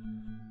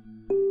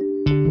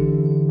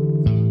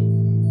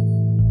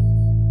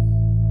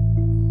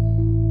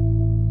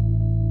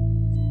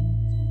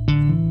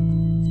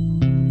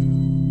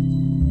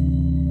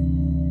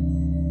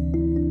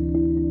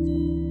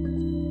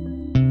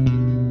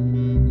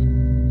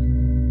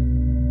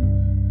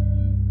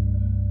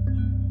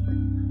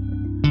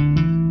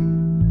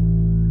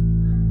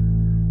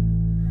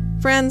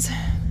 Friends,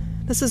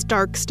 this is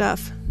dark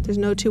stuff. There's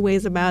no two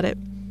ways about it.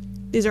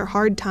 These are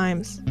hard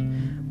times.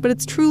 But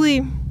it's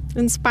truly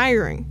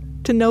inspiring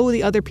to know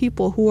the other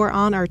people who are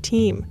on our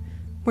team.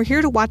 We're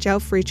here to watch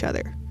out for each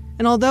other.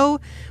 And although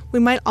we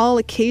might all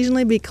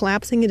occasionally be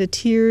collapsing into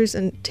tears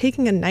and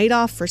taking a night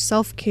off for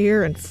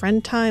self-care and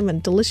friend time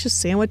and delicious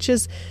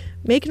sandwiches,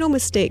 make no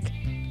mistake,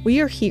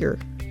 we are here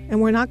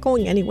and we're not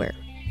going anywhere.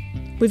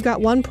 We've got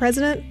one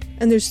president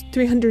and there's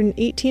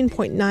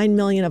 318.9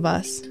 million of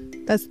us.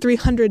 That's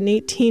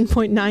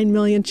 318.9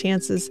 million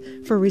chances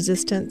for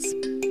resistance.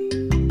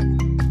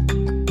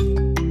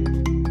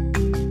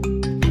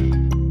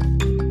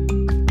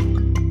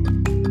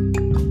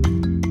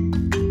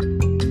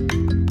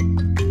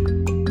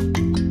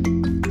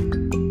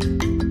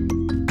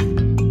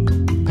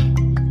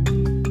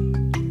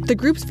 The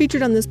groups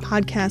featured on this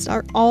podcast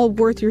are all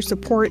worth your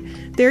support.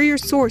 They're your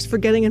source for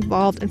getting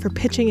involved and for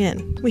pitching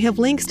in. We have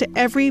links to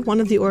every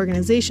one of the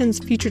organizations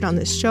featured on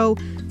this show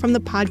from the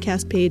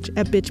podcast page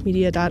at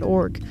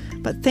bitchmedia.org.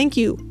 But thank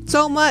you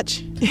so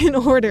much in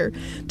order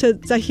to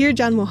Zahir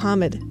John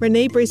Mohammed,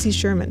 Renee Bracey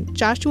Sherman,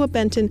 Joshua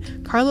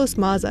Benton, Carlos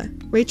Maza,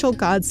 Rachel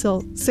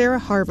Godsill, Sarah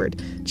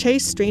Harvard,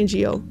 Chase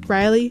Strangio,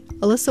 Riley,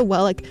 Alyssa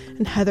Wellick,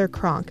 and Heather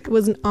Kronk. It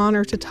was an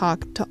honor to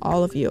talk to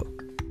all of you.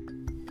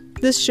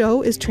 This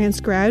show is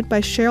transcribed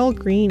by Cheryl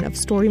Green of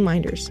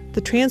Storyminders.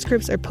 The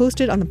transcripts are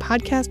posted on the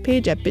podcast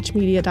page at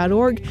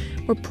bitchmedia.org.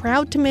 We're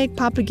proud to make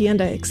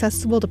propaganda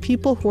accessible to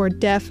people who are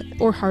deaf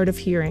or hard of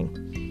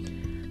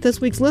hearing. This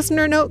week's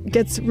listener note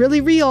gets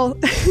really real.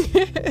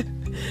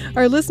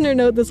 Our listener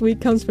note this week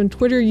comes from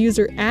Twitter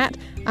user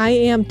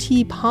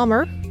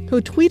 @IamTPalmer,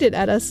 who tweeted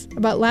at us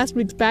about last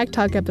week's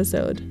Backtalk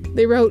episode.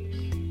 They wrote,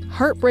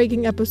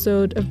 "Heartbreaking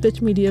episode of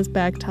Bitch Media's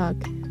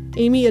Backtalk.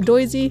 Amy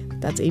Adoizi,"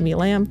 that's Amy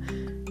Lamb,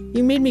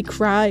 "you made me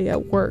cry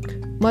at work.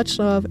 Much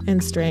love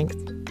and strength.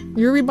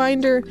 Your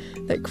reminder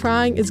that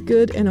crying is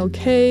good and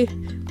okay.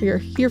 We are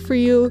here for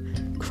you.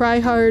 Cry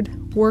hard,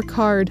 work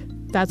hard.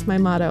 That's my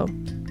motto.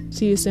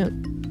 See you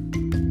soon."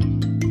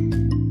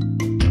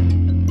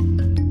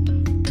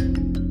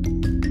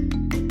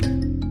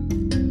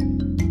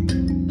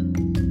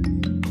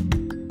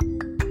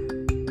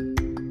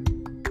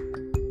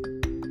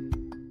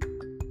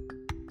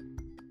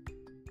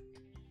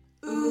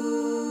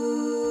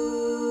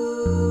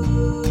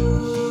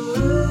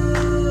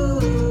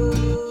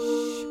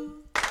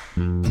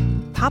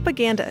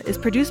 Propaganda is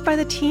produced by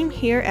the team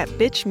here at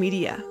Bitch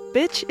Media.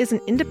 Bitch is an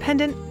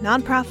independent,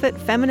 nonprofit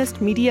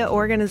feminist media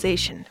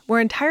organization.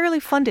 We're entirely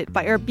funded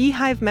by our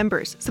Beehive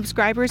members,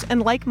 subscribers,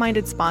 and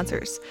like-minded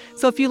sponsors.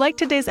 So if you like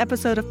today's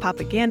episode of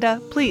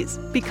Propaganda, please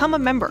become a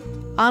member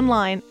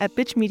online at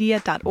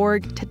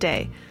bitchmedia.org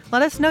today.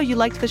 Let us know you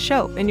liked the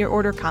show in your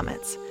order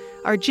comments.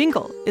 Our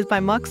jingle is by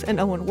Mux and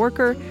Owen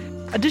Worker.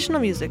 Additional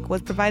music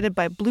was provided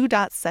by Blue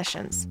Dot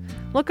Sessions.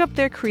 Look up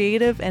their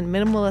creative and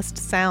minimalist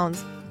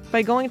sounds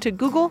by going to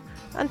Google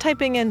and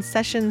typing in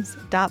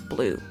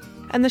sessions.blue.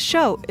 And the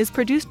show is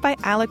produced by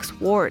Alex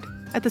Ward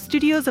at the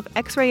studios of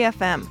X-Ray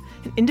FM,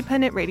 an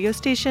independent radio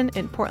station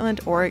in Portland,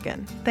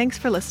 Oregon. Thanks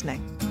for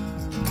listening.